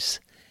issues.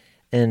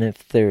 And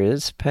if there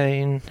is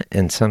pain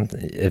and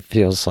it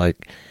feels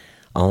like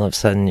all of a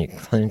sudden you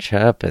clench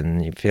up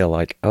and you feel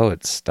like, oh,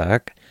 it's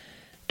stuck,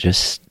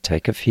 just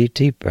take a few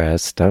deep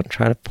breaths. Don't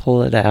try to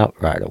pull it out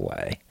right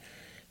away.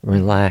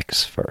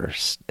 Relax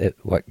first.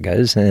 What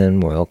goes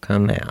in will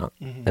come out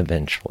mm-hmm.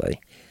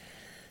 eventually.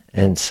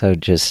 And so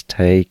just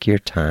take your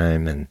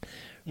time and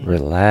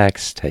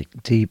relax,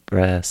 take deep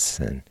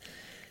breaths,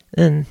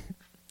 and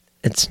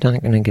it's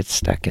not going to get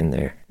stuck in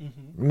there.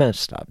 Mm-hmm.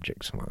 Most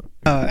objects won't.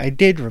 I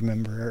did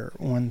remember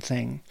one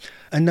thing.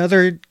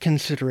 Another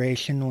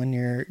consideration when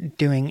you're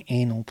doing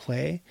anal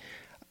play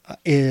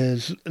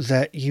is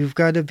that you've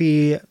got to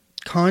be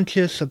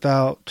conscious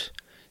about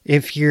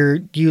if you're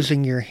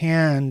using your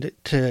hand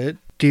to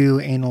do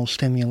anal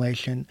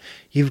stimulation,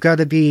 you've got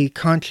to be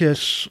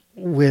conscious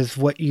with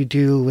what you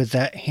do with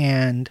that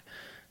hand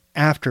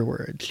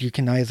afterwards. You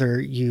can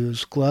either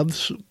use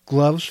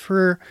gloves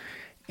for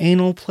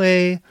anal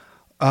play,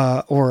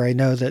 or I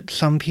know that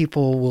some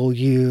people will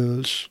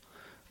use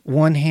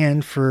one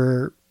hand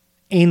for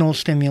anal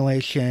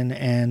stimulation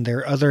and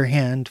their other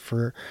hand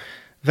for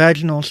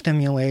vaginal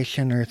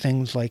stimulation or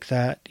things like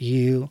that.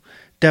 You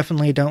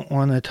definitely don't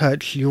want to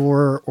touch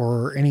your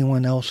or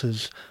anyone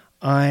else's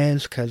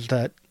eyes, because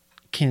that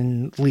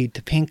can lead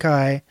to pink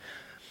eye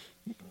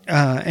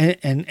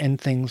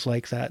and things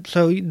like that.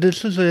 So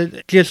this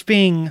is just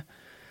being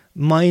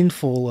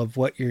mindful of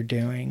what you're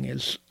doing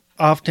is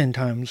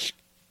oftentimes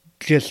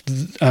just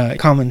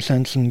common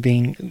sense, and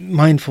being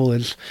mindful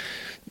is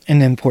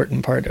an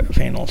important part of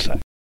anal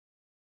sex.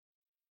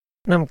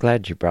 And I'm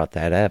glad you brought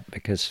that up,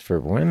 because for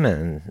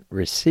women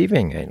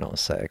receiving anal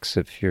sex,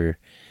 if you're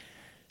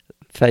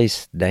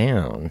face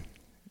down,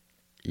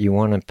 you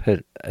want to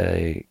put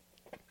a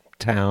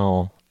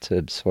towel to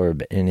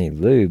absorb any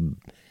lube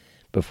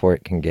before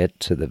it can get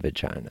to the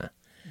vagina,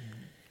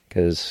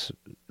 because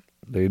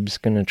lube's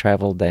going to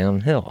travel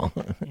downhill.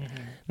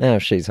 Now,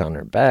 if she's on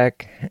her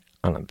back,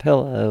 on a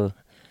pillow,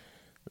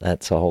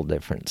 that's a whole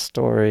different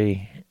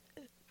story.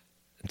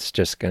 It's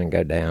just going to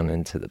go down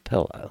into the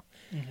pillow.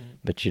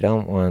 But you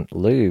don't want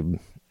lube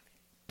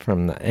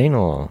from the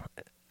anal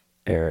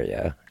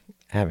area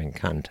having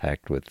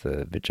contact with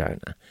the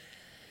vagina.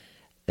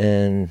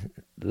 And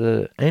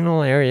the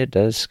anal area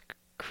does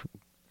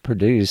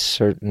produce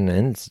certain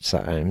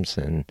enzymes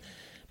and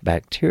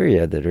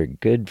bacteria that are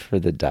good for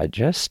the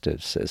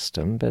digestive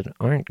system, but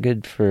aren't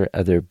good for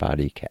other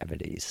body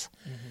cavities.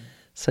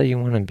 So you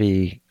want to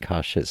be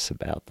cautious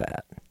about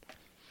that.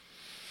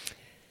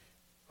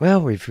 Well,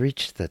 we've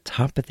reached the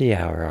top of the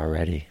hour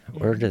already.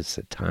 Where does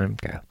the time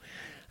go?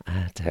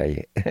 I tell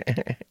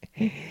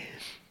you.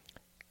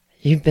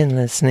 You've been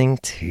listening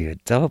to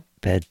Adult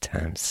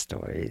Bedtime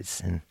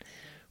Stories, and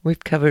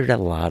we've covered a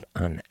lot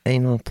on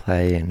anal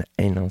play and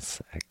anal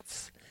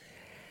sex.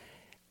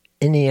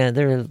 Any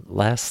other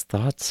last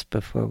thoughts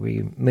before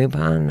we move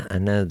on? I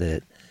know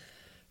that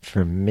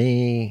for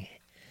me,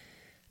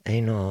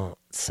 anal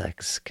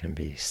sex can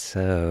be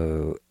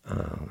so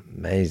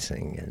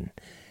amazing, and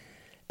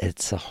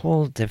it's a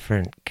whole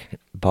different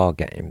ball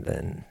game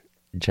than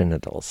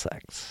genital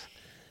sex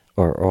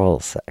or oral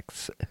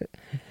sex.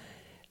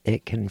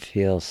 It can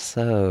feel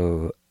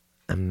so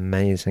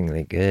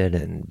amazingly good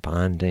and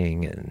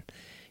bonding, and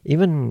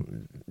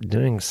even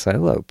doing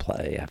solo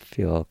play, I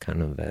feel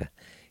kind of a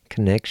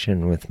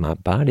connection with my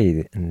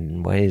body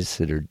in ways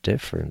that are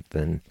different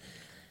than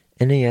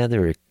any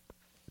other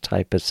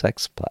type of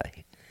sex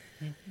play.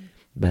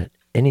 But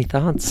any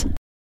thoughts?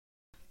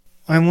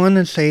 I want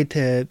to say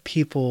to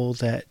people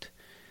that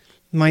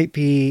might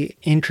be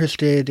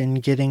interested in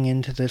getting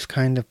into this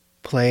kind of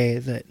play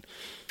that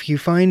if you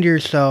find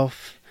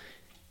yourself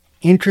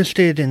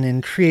interested and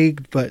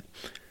intrigued but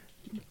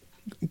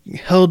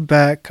held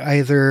back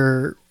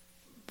either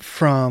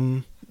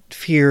from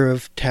fear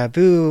of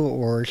taboo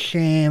or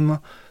shame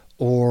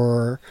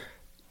or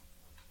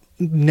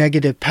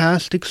negative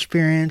past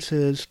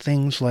experiences,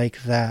 things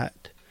like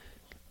that,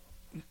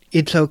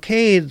 it's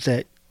okay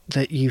that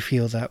you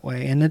feel that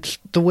way, and it's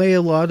the way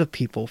a lot of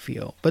people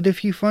feel. But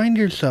if you find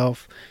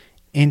yourself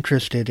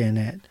interested in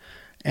it,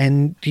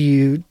 and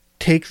you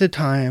take the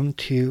time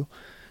to,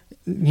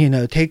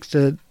 take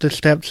the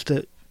steps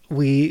that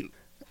we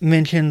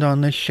mentioned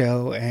on the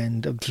show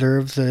and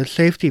observe the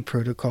safety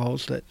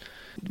protocols that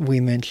we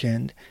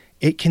mentioned,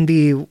 it can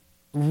be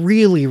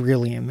really,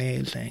 really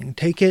amazing.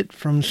 Take it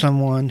from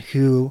someone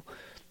who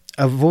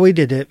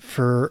avoided it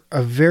for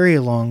a very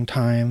long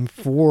time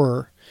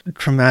for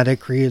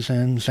traumatic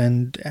reasons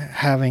and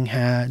having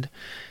had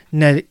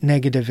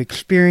negative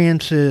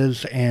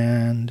experiences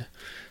and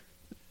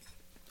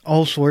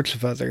all sorts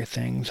of other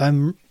things.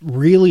 I'm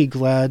really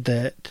glad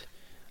that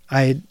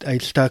I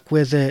stuck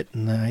with it,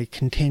 and that I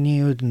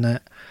continued, and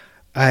that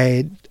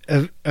I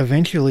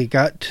eventually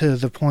got to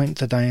the point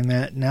that I'm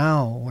at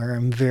now where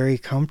I'm very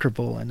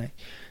comfortable and I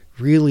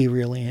really,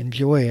 really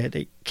enjoy it.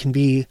 It can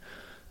be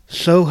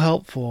so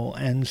helpful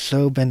and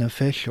so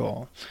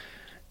beneficial.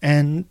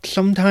 And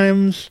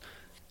sometimes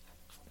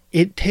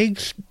it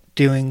takes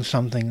doing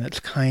something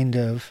that's kind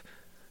of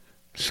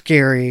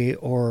scary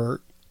or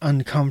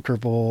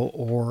uncomfortable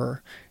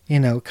or,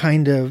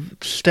 kind of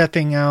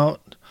stepping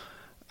out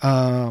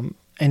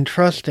and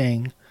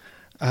trusting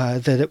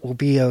that it will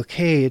be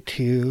okay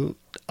to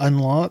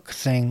unlock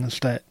things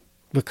that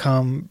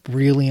become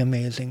really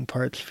amazing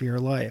parts of your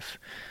life.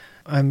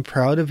 I'm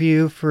proud of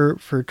you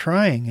for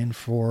trying and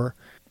for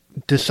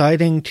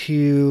deciding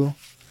to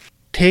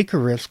take a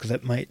risk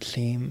that might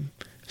seem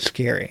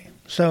scary.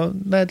 So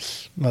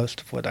that's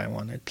most of what I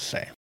wanted to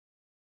say.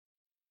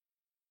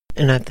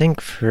 And I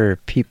think for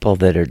people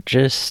that are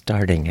just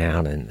starting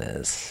out in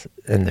this,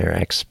 in their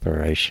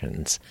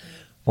explorations,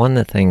 one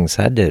of the things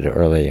I did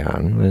early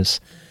on was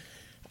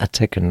I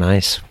took a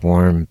nice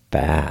warm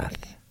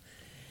bath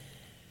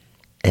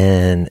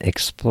and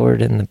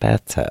explored in the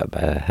bathtub.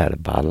 I had a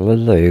bottle of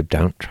lube.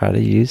 Don't try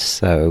to use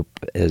soap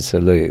as a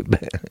lube.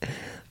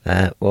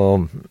 That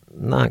will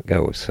not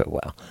go so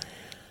well.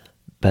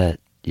 But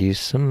use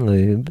some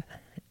lube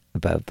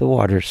above the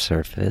water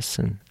surface,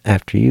 and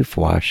after you've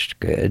washed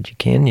good, you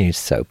can use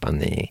soap on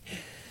the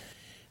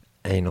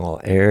anal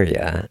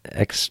area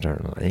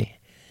externally,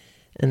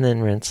 and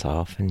then rinse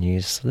off and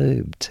use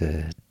lube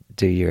to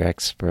do your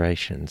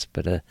explorations.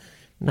 But a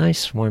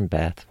nice warm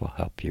bath will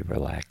help you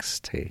relax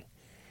too.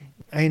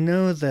 I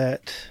know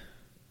that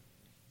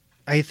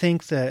I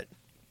think that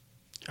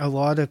a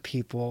lot of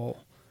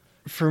people,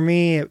 for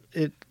me,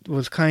 it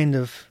was kind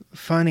of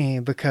funny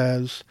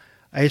because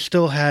I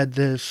still had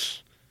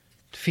this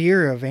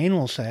fear of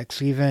anal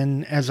sex,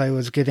 even as I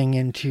was getting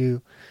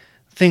into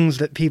things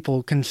that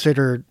people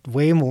considered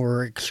way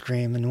more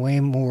extreme and way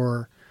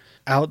more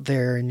out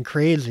there and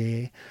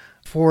crazy.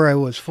 Before I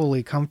was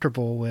fully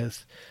comfortable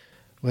with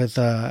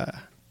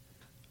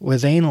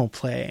anal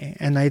play,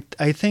 and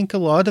I think a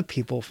lot of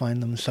people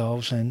find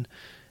themselves in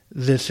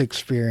this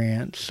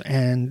experience,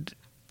 and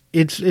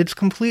it's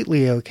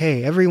completely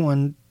okay.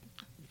 Everyone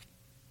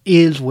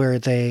is where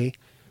they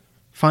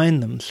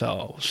find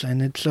themselves,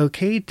 and it's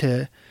okay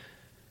to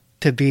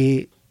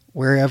be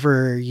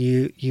wherever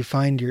you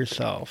find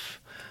yourself.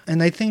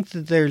 And I think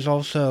that there's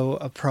also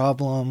a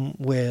problem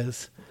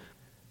with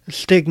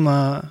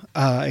stigma,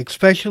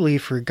 especially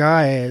for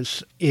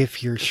guys,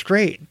 if you're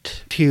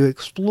straight, to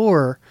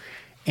explore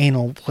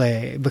anal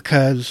play,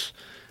 because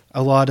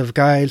a lot of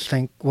guys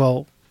think,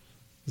 well,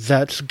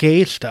 that's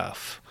gay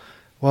stuff.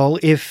 Well,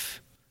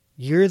 if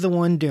you're the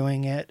one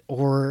doing it,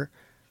 or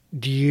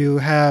do you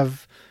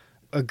have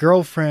a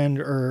girlfriend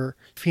or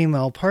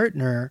female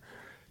partner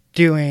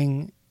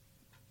doing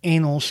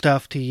anal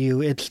stuff to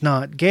you, it's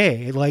not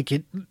gay. Like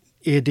it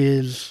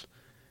is,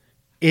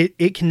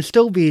 it can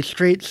still be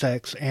straight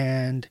sex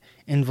and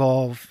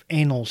involve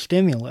anal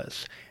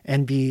stimulus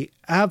and be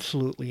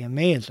absolutely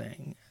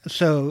amazing.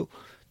 So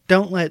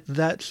don't let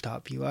that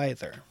stop you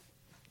either.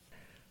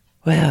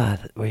 Well,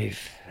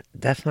 we've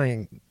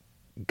definitely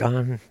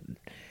gone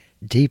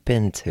deep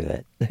into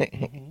it.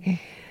 Mm-hmm.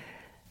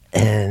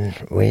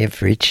 And we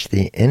have reached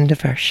the end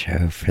of our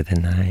show for the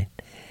night.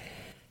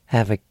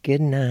 Have a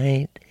good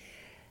night.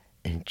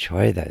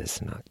 Enjoy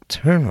those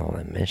nocturnal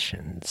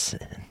emissions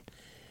and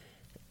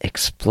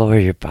explore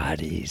your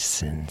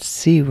bodies and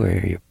see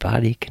where your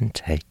body can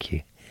take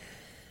you.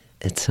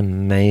 It's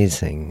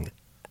amazing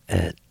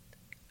at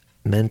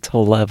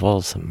mental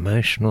levels,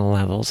 emotional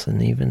levels,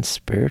 and even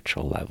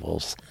spiritual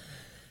levels.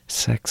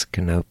 Sex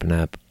can open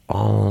up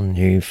all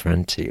new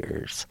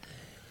frontiers,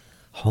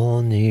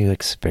 whole new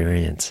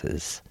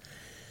experiences.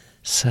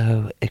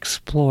 So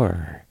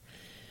explore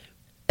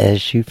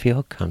as you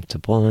feel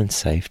comfortable and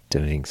safe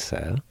doing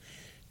so.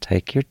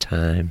 Take your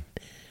time.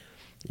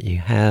 You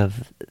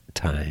have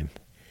time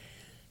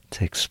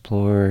to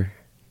explore,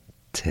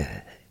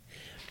 to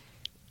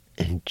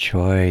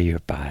enjoy your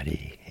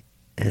body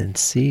and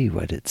see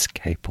what it's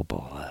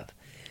capable of.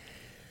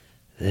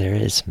 There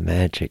is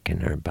magic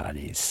in our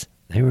bodies.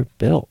 They were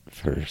built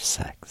for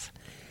sex.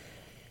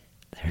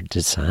 They're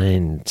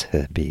designed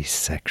to be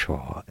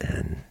sexual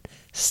and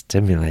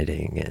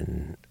stimulating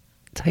and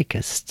take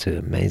us to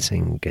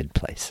amazing good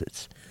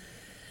places.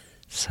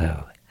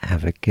 So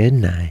have a good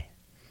night.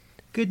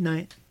 Good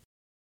night.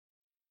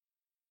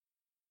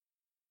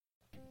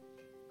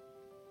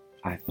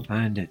 I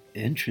find it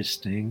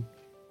interesting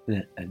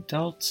that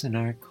adults in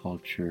our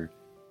culture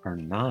are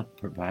not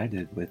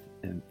provided with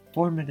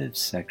informative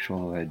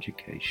sexual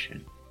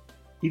education.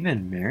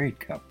 Even married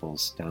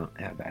couples don't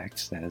have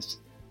access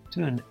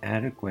to an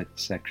adequate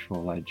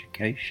sexual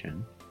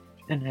education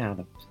and how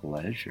to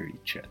pleasure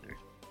each other.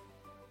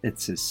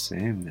 It's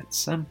assumed that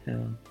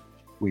somehow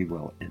we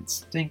will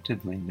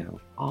instinctively know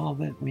all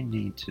that we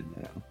need to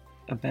know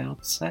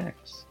about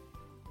sex.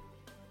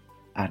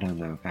 I don't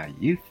know how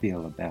you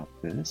feel about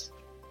this,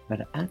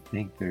 but I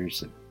think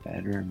there's a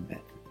better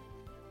method.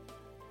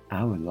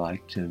 I would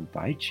like to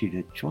invite you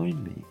to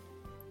join me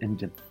in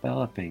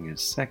developing a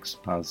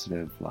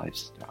sex-positive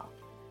lifestyle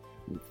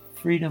with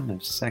freedom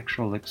of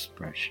sexual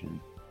expression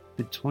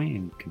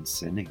between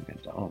consenting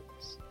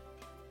adults.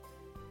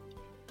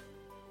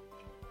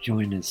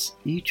 Join us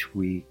each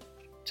week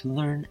to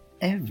learn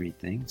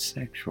everything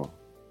sexual.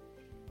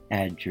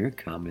 Add your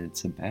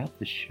comments about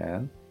the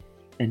show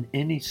and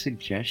any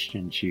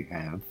suggestions you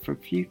have for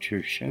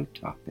future show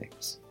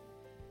topics.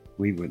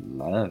 We would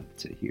love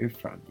to hear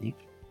from you.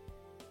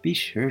 Be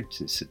sure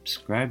to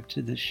subscribe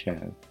to the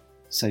show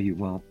so you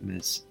won't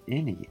miss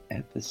any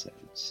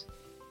episodes.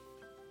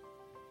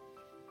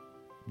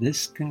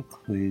 This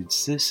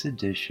concludes this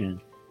edition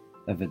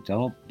of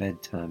Adult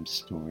Bedtime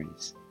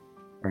Stories.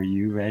 Are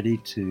you ready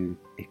to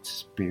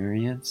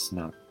experience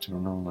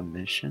nocturnal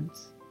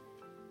emissions?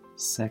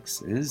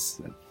 Sex is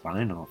the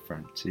final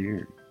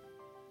frontier,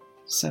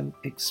 so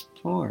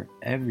explore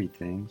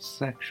everything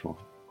sexual.